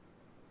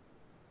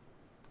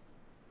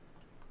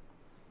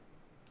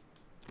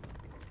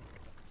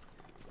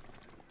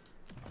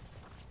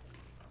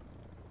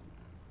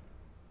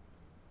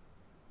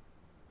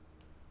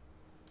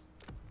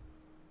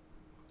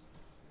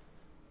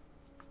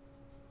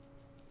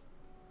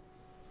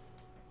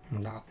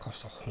 And that'll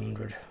cost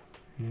 100.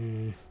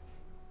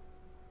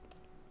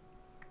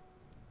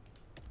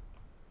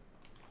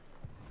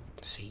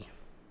 See.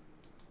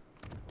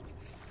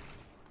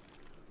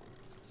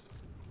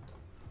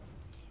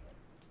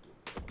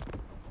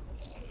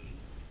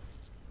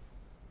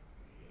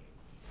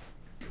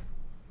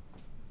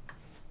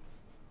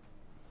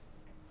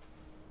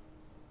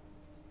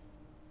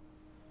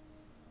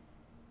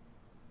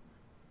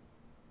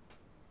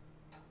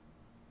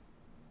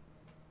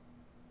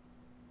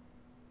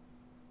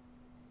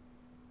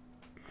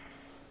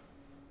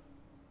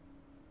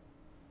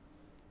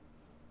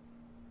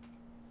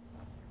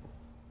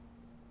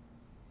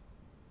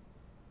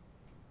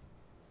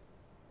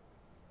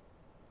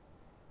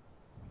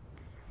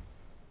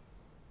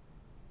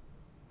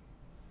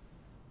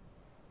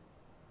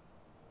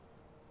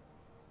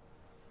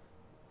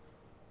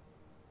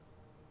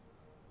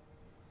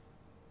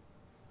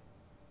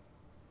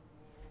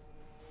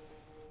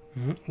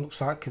 Looks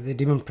like the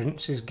Demon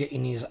Prince is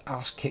getting his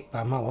ass kicked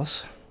by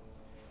Malice.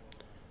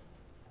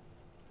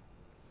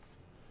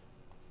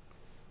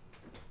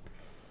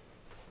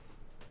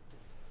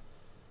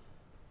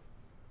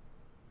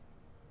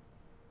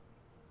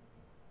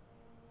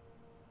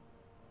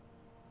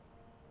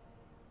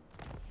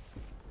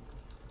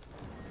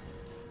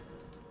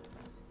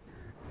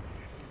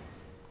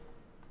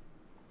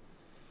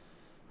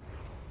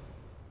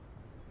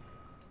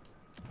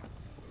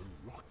 The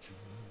rotting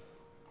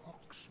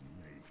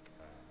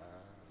poxmaker.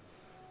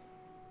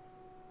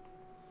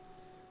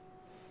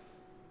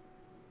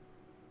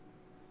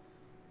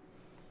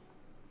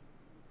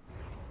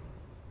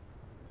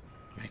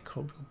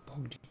 Microbial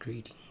bog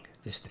degrading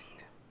this thing.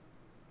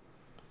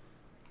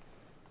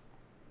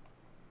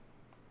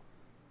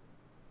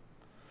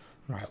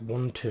 Right,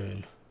 one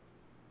turn.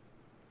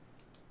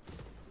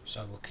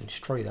 So we can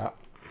destroy that.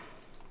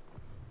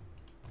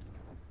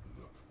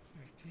 The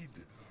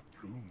fetid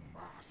plume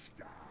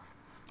master.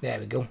 There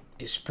we go.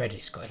 It's spread.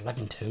 It's got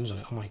 11 turns on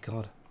it. Oh my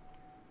god.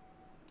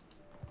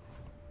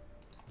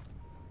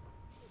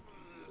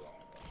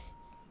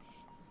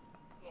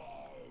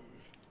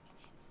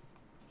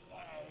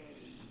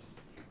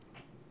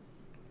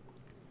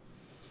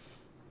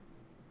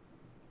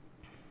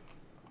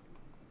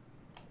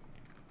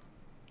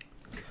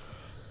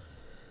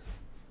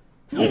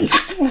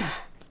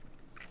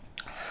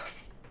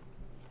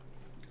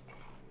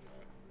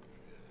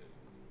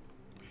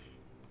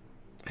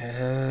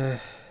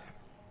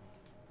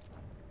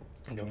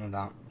 I don't know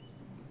that. I'm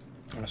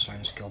gonna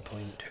assign a skill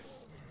point.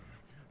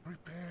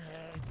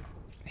 Prepared.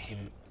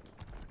 Him.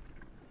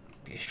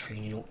 Get his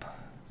training up.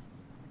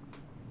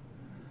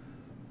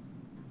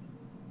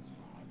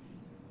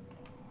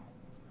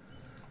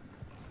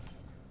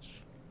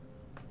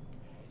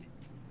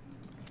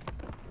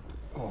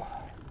 Oh.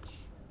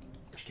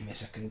 Just give me a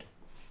second.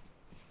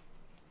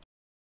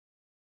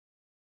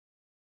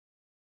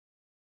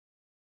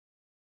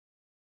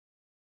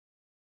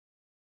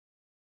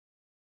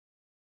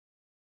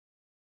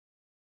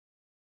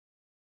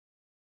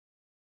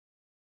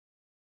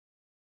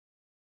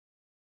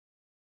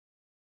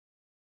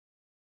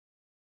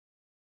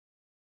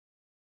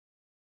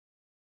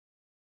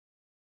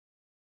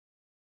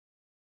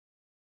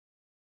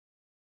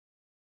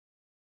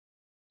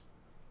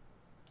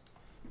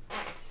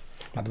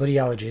 My bloody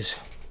allergies.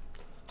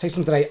 Say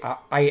something.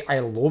 I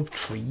love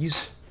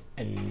trees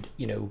and,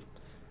 you know,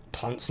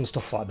 plants and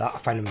stuff like that. I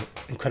find them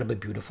incredibly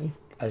beautiful,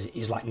 as it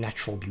is like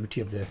natural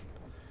beauty of the,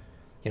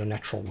 you know,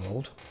 natural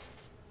world.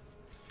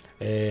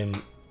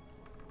 It's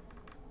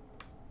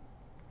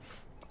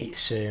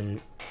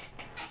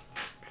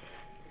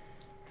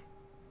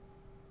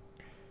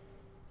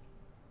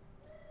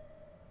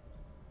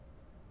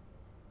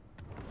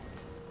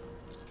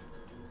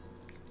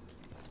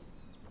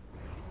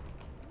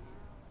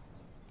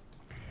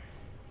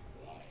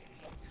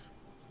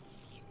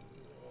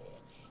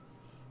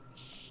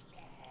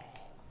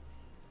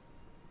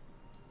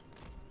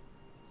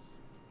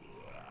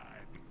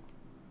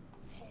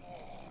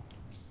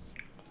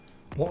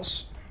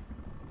what's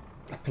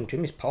happened to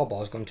him? His power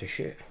bar's gone to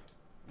shit.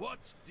 What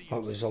do you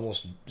That was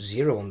almost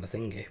 0 on the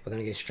thingy, but then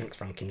again, his strength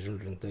ranking's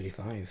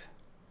 135.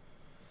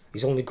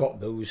 He's only got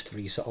those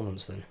 3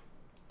 settlements then.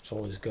 That's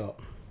all he's got.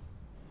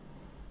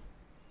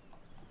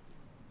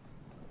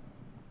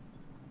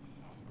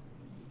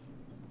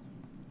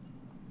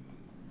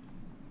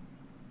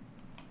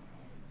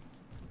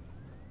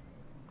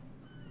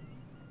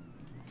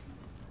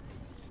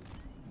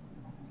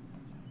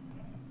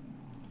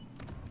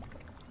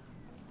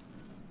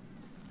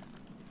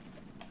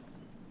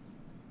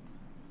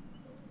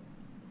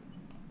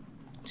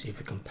 See if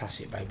we can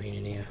pass it by being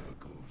in here.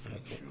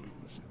 Okay.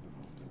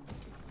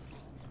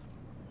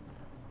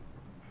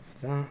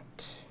 That.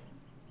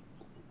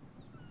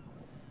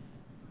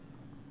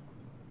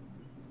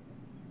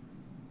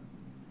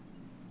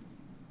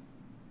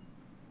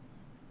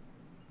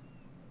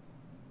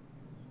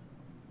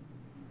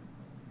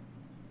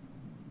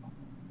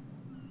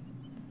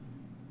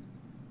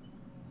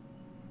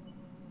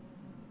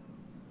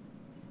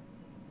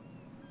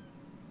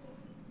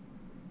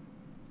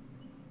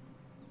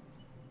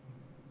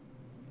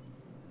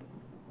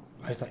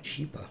 Why is that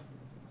cheaper?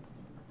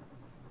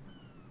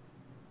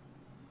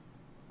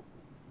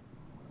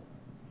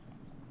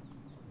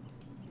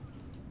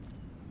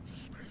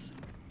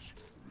 Specimens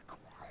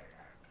required.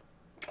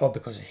 Oh,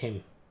 because of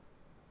him.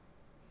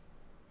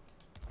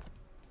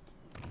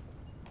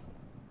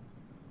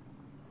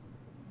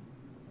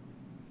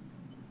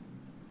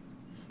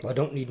 Well, I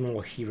don't need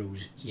more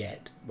heroes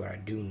yet, where I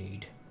do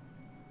need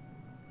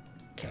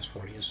Chaos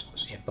Warriors.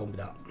 So yeah, build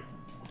that.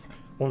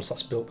 Once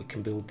that's built, we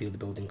can build the other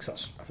building,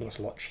 because I think that's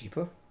a lot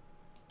cheaper.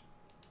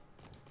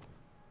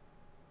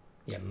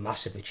 Yeah,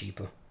 massively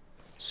cheaper.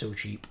 So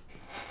cheap.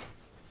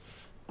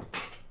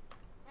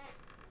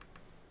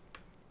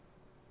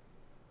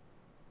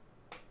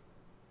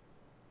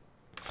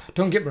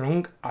 Don't get me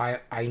wrong,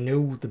 I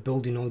know the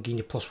building only gives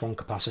you +1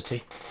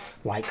 capacity,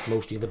 like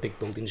most of the other big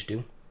buildings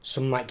do.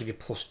 Some might give you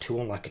 +2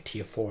 on like a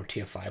tier 4 or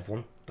tier 5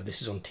 one, but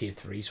this is on tier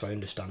 3, so I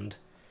understand.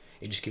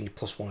 It just gives you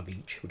 +1 of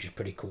each, which is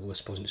pretty cool, I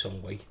suppose, in its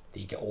own way. That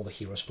you get all the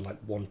heroes from like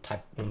one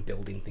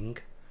building thing.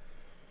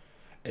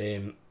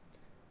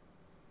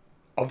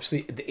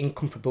 Obviously, the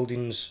income for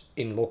buildings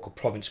in local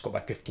province got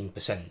by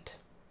 15%.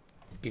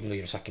 Even though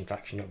you're a second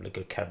faction, you're not really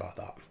going to care about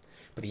that.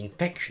 But the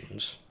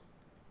infections,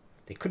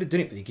 they could have done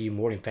it, but they give you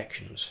more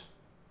infections.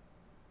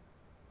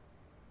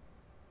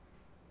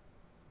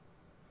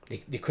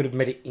 They could have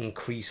made it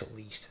increase at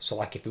least. So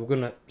like if they were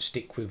going to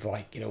stick with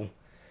like, you know,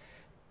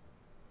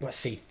 let's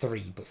say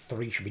 3, but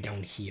 3 should be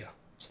down here.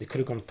 So they could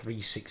have gone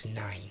 3, 6,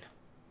 9.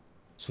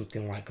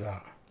 Something like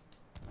that.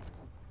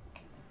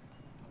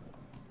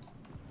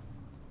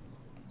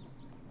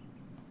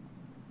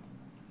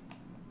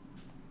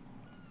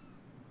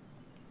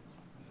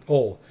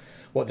 Or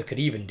what they could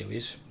even do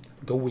is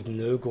go with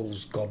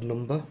Nurgle's god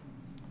number.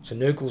 So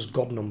Nurgle's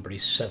god number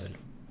is 7.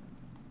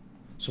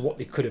 So what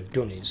they could have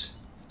done is,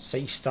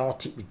 say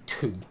start it with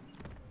 2,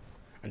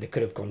 and they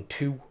could have gone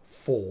 2,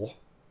 4,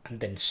 and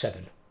then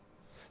 7.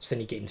 So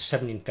then you're getting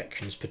 7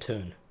 infections per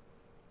turn.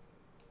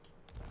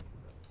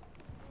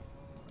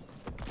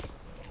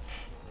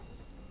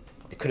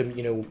 They could have,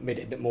 you know, made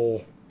it a bit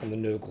more on the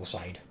Nurgle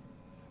side.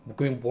 We're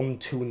going 1,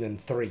 2, and then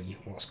 3.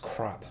 Well, that's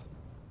crap.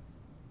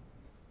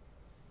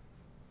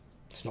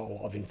 It's not a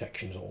lot of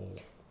infections at all.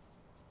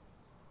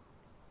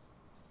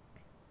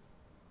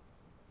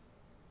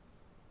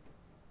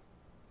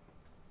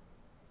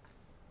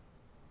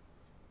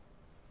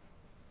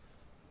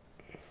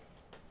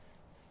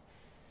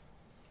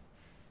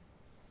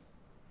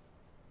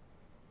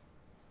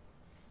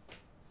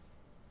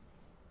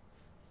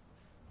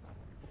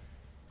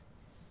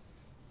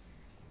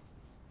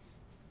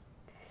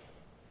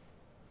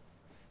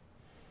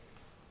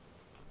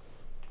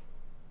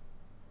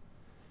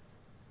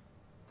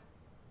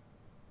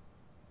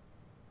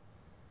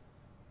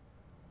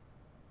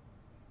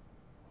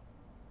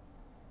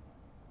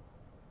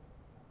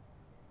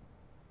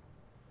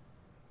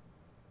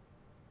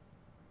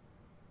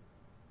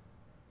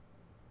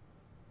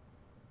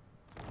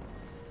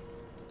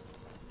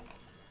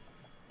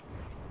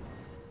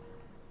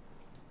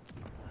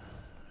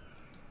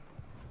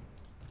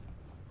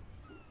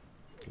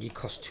 You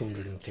cost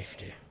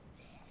 250.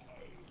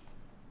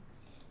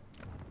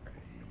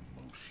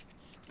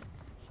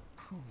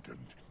 Prudent.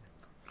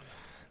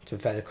 To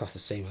be fair, they cost the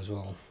same as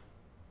well.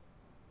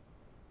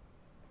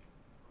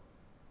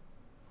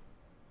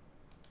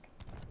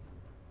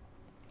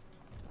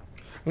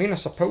 I mean, I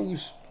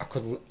suppose I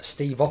could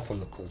stave off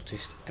on the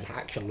cultist and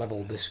actually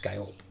level this guy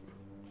up.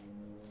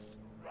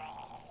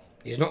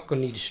 He's not going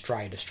to need a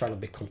stride. A stride will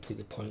be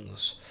completely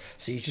pointless.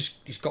 See,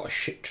 he's got a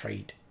shit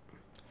trait.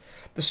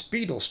 The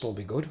speed will still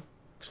be good,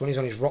 because when he's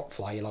on his rock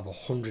fly, he'll have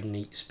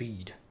 108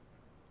 speed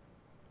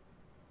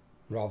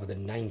rather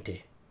than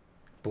 90.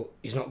 But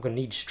he's not going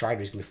to need Strider.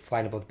 He's going to be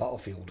flying above the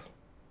battlefield.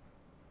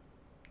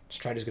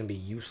 Strider's going to be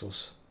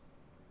useless.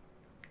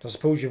 So I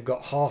suppose you've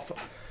got half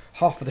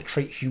of the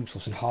traits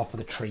useless and half of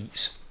the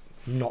traits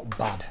not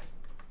bad.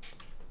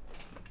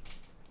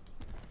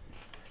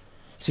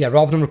 So yeah,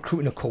 rather than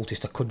recruiting a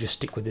cultist, I could just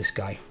stick with this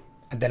guy.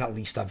 And then at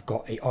least I've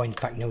got a... Oh, in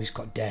fact, no, he's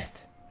got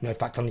death. No, in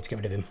fact, I'll need to get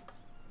rid of him.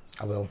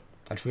 I will.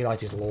 I just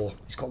realised his lore.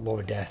 He's got lore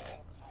of death.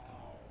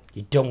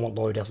 You don't want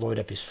lore of death. Lore of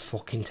death is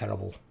fucking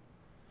terrible.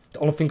 The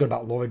only thing good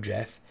about lore of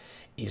death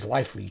is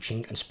life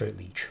leeching and spirit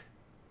leech.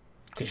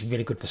 It's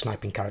really good for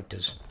sniping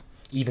characters.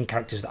 Even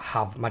characters that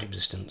have magic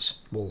resistance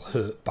will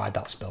hurt by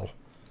that spell.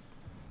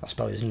 That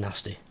spell is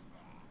nasty.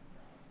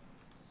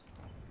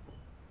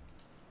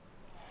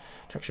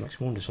 It actually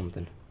makes me wonder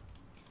something.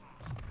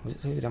 What does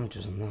it say the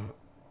damages on that?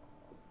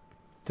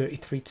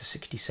 33 to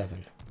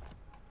 67.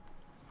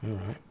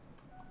 Alright.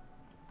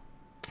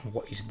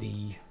 What is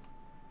the...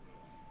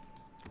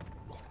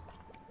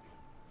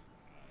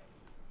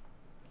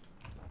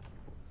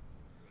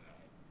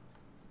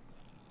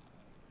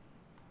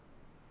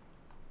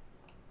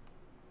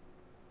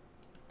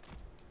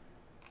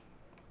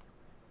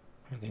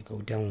 I'm going to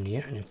go down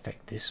here and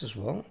infect this as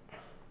well.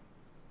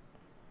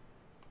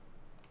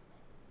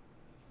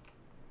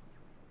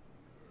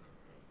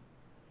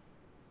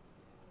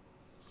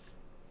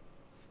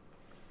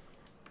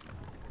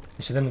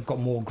 So then we've got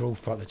more growth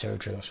throughout the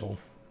territory, that's all.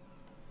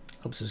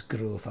 Helps us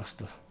grow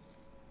faster.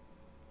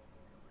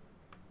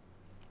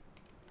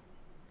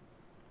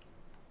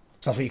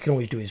 So that's what you can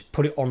always do, is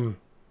put it on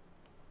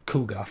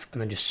Kugath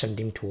and then just send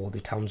him to all the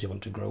towns you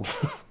want to grow.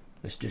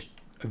 It's just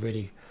a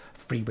really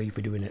free way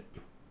for doing it.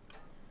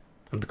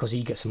 And because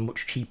he gets a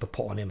much cheaper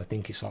pot on him, I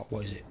think it's like,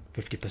 what is it,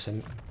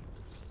 50%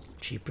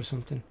 cheaper or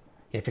something?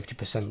 Yeah,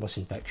 50% less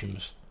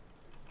infections.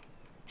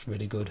 It's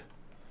really good.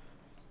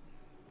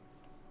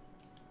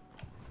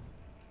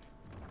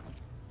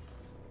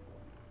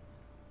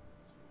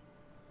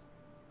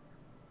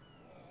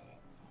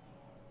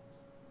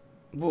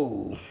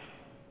 Whoa.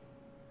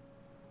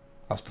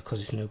 That's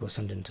because it's Nurgle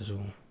Ascendant as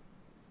well.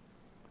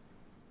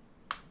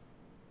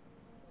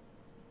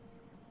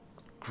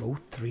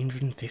 Growth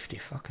 350,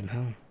 fucking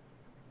hell.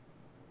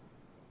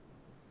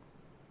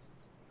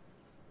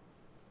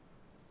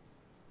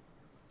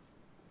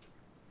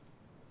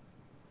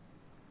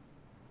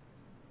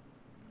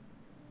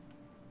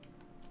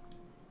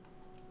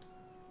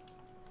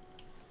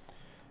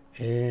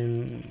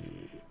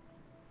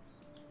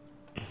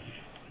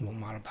 What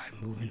matter by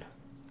moving?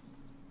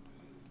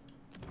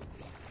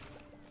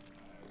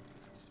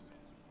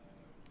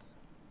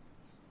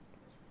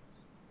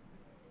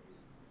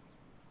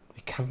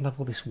 We can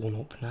level this one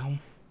up now.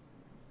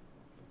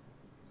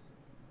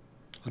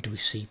 Or do we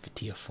save for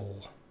tier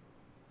 4?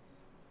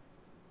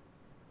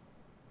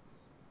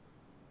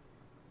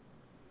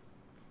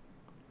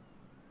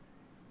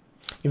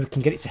 Yeah, we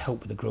can get it to help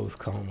with the growth,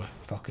 can't we?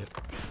 Fuck it.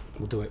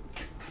 We'll do it.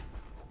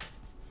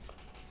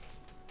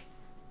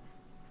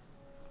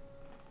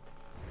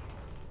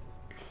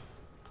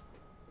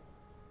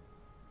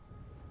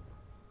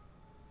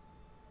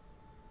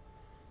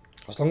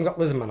 As long as that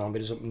lizardman army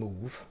doesn't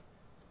move,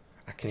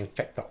 I can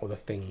infect that other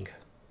thing.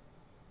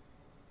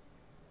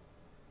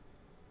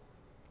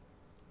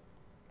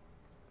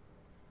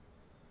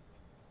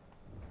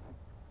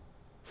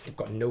 He's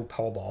got no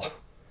power bar.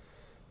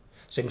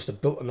 So he must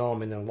have built an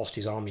army and then lost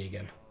his army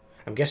again.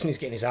 I'm guessing he's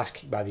getting his ass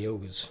kicked by the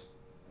ogres.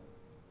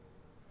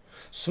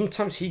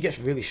 Sometimes he gets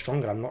really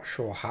strong and I'm not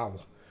sure how.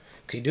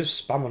 Because he does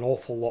spam an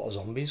awful lot of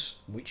zombies,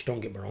 which,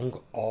 don't get me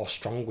wrong, are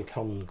strong with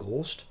Helm and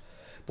Ghost.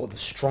 But they're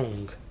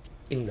strong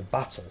in the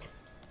battle.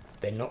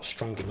 They're not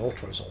strong in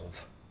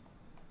auto-resolve.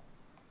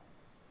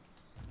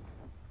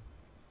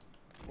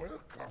 Welcome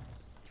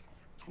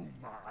to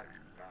my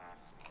lab.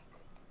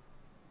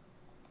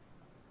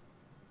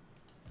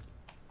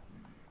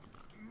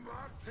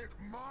 Matic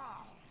Ma.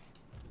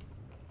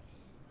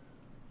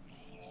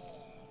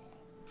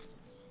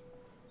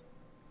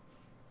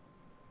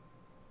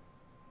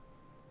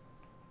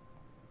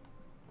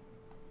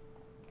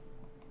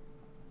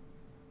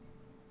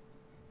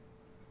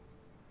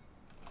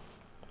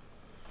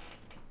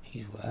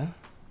 He's where?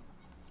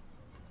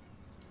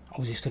 Oh,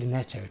 was he stood in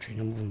their territory?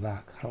 No, moving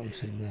back. I don't want him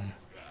stood in there.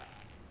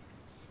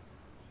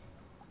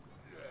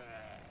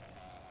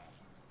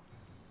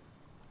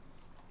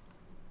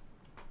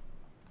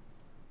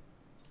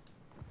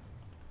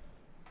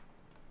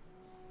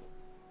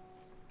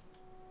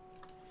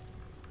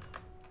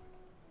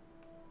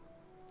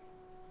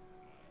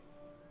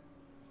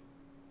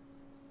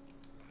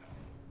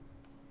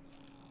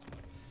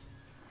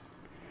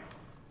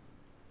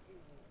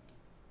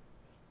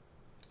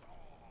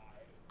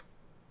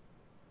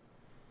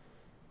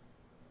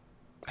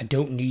 I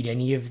don't need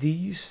any of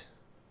these.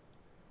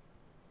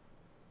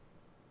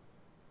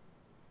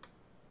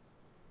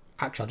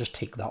 Actually, I'll just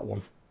take that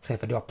one. So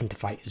if I do happen to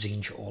fight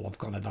Zinj at all, I've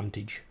got an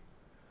advantage.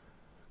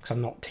 Because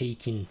I'm not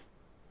taking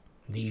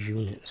these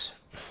units.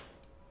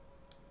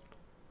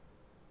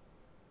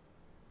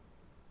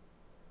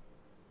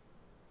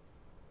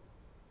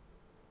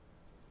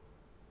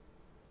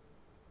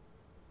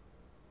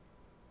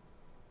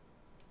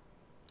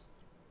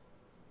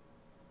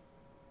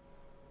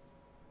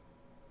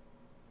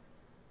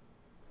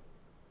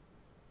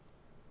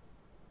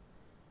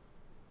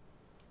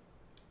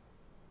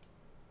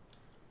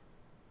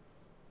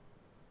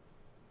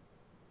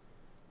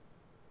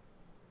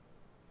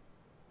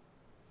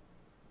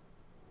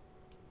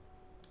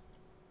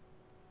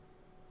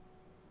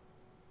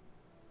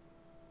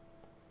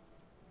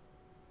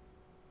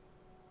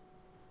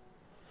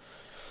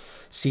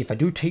 See, if I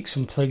do take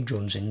some plague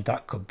drones in,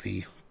 that could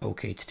be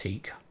okay to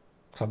take.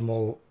 Because I've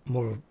more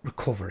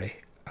recovery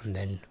and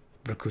then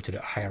recruited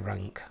at a higher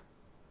rank.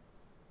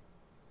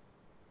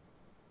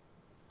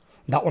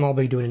 That one I'll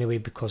be doing anyway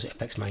because it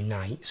affects my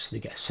knights. They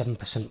get a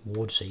 7%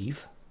 ward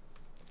save.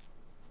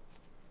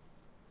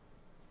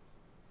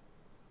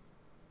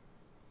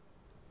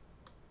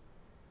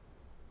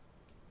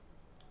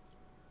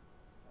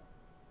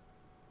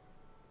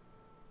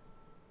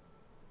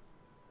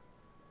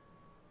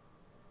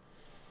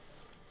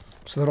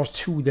 So there are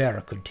 2 there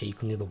I could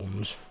take on the other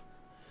ones.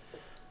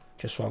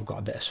 Just so I've got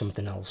a bit of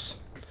something else.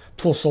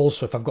 Plus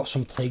also, if I've got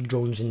some plague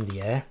drones in the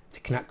air,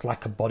 they can act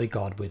like a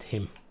bodyguard with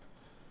him.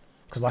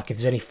 Because like if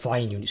there's any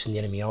flying units in the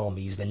enemy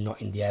armies, they're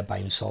not in the air by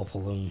himself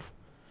alone.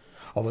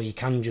 Although you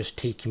can just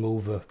take him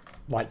over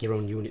like your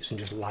own units and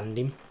just land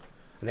him.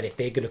 And then if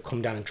they're going to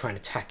come down and try and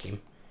attack him,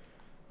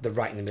 they're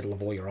right in the middle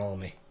of all your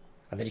army.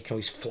 And then you can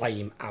always fly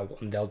him out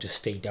and they'll just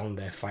stay down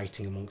there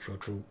fighting amongst your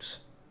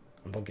troops.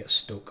 And they'll get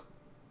stuck.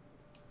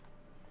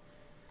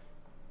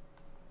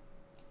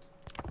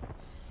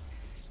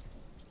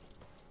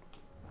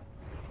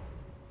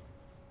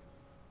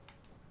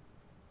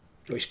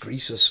 Oh, it's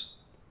Greasus.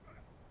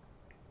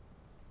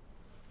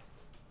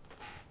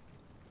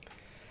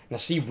 Now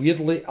see,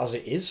 weirdly as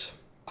it is,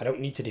 I don't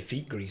need to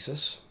defeat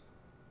Greasus.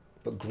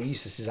 But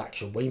Greasus is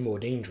actually way more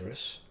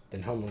dangerous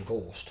than Helm and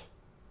Ghost.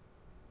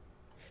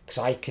 Because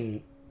I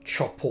can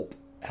chop up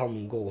Helm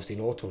and Ghost in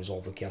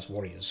auto-resolve with Chaos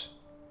Warriors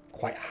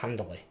quite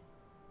handily.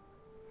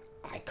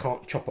 I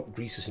can't chop up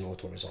Greasus in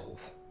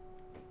auto-resolve.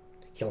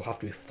 He'll have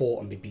to be fought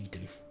and be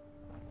beaten.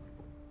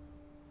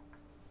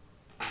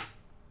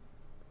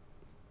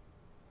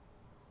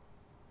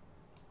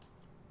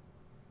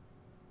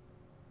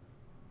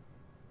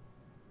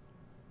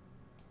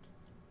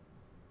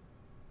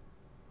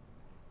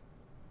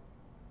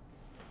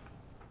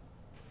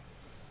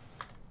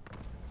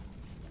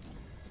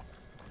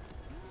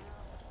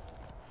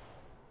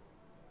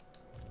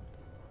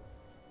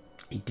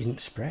 didn't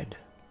spread.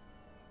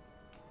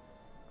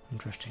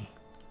 Interesting.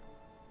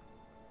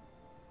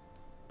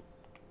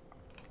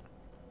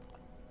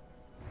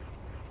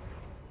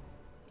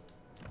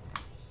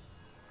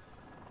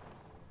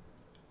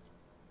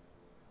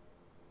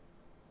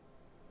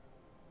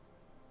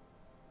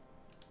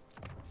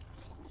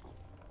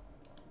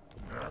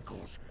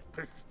 Nurgle's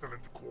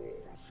pestilent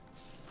cause.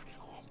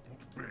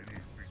 What benefit?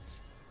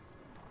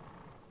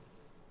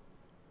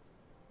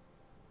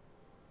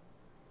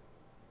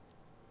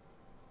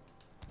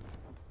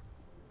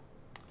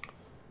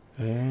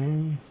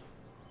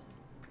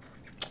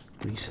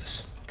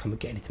 Greasus. Can we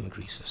get anything with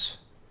Greasus?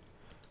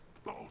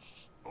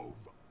 Boss of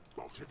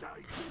today.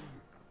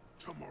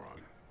 Tomorrow.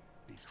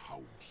 This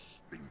whole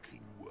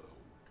stinking world.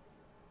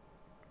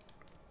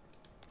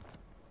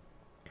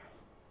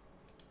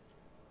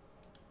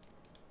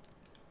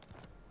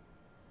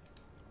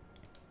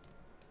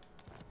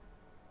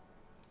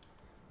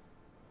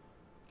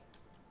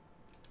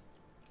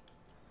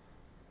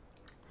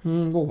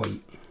 We'll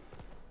wait.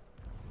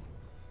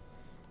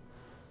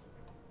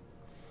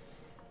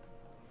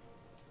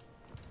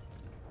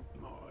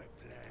 My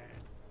plan.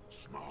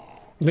 Smart.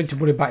 You don't need to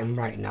worry about him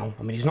right now.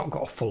 I mean, he's not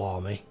got a full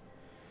army.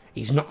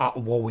 He's not at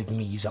war with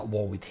me, he's at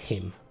war with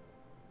him.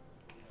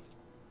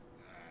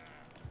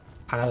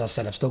 And as I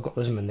said, I've still got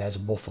Lisman there as a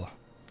buffer.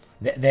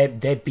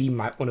 They'd be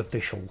my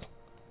unofficial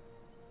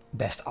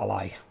best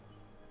ally.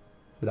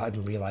 Without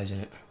even realising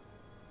it.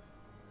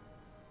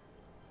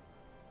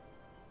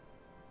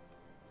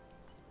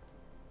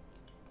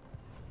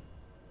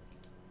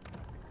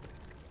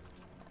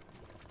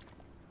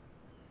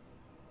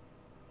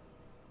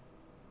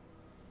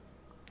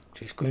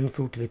 She's going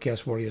through to the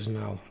Chaos Warriors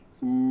now.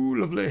 Ooh,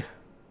 lovely.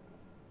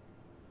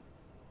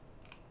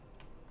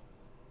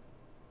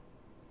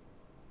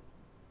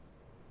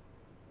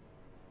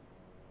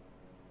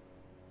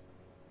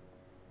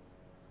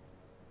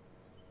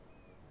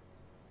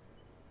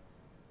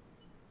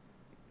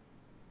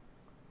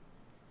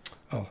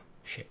 Oh,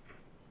 shit.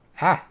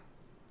 Ah!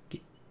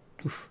 Get,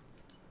 oof.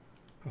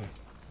 Oh.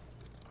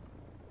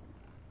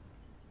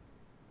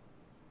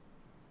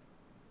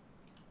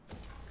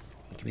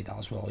 Give me that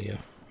as well, yeah.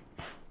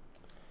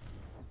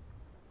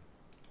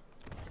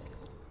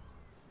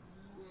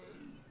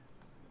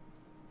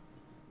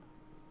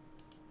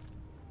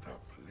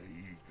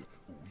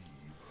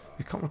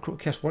 We can't recruit a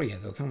Chaos Warrior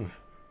though, can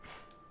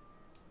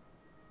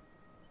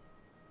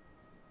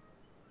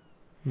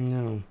we?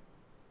 No.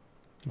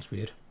 That's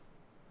weird.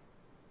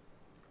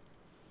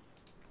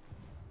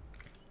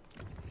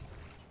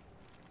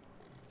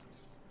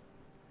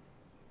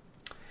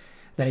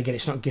 Then again,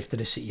 it's not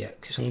gifted us it yet,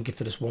 because it's only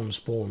gifted us one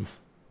spawn.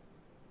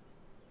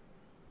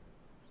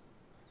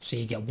 So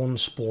you get one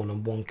spawn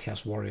and one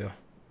Chaos Warrior.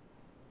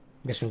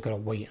 I guess we've got to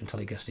wait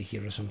until he gets to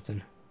here or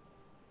something.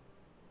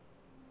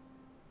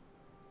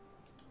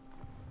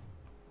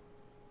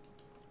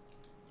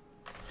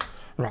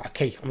 Right,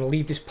 okay, I'm going to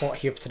leave this part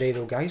here for today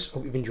though, guys.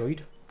 Hope you've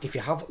enjoyed. If you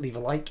have, leave a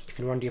like. If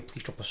you're around here,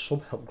 please drop a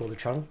sub, help grow the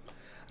channel.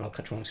 And I'll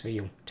catch you on the next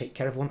video. Take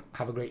care everyone,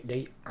 have a great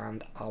day,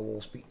 and I will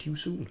speak to you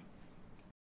soon.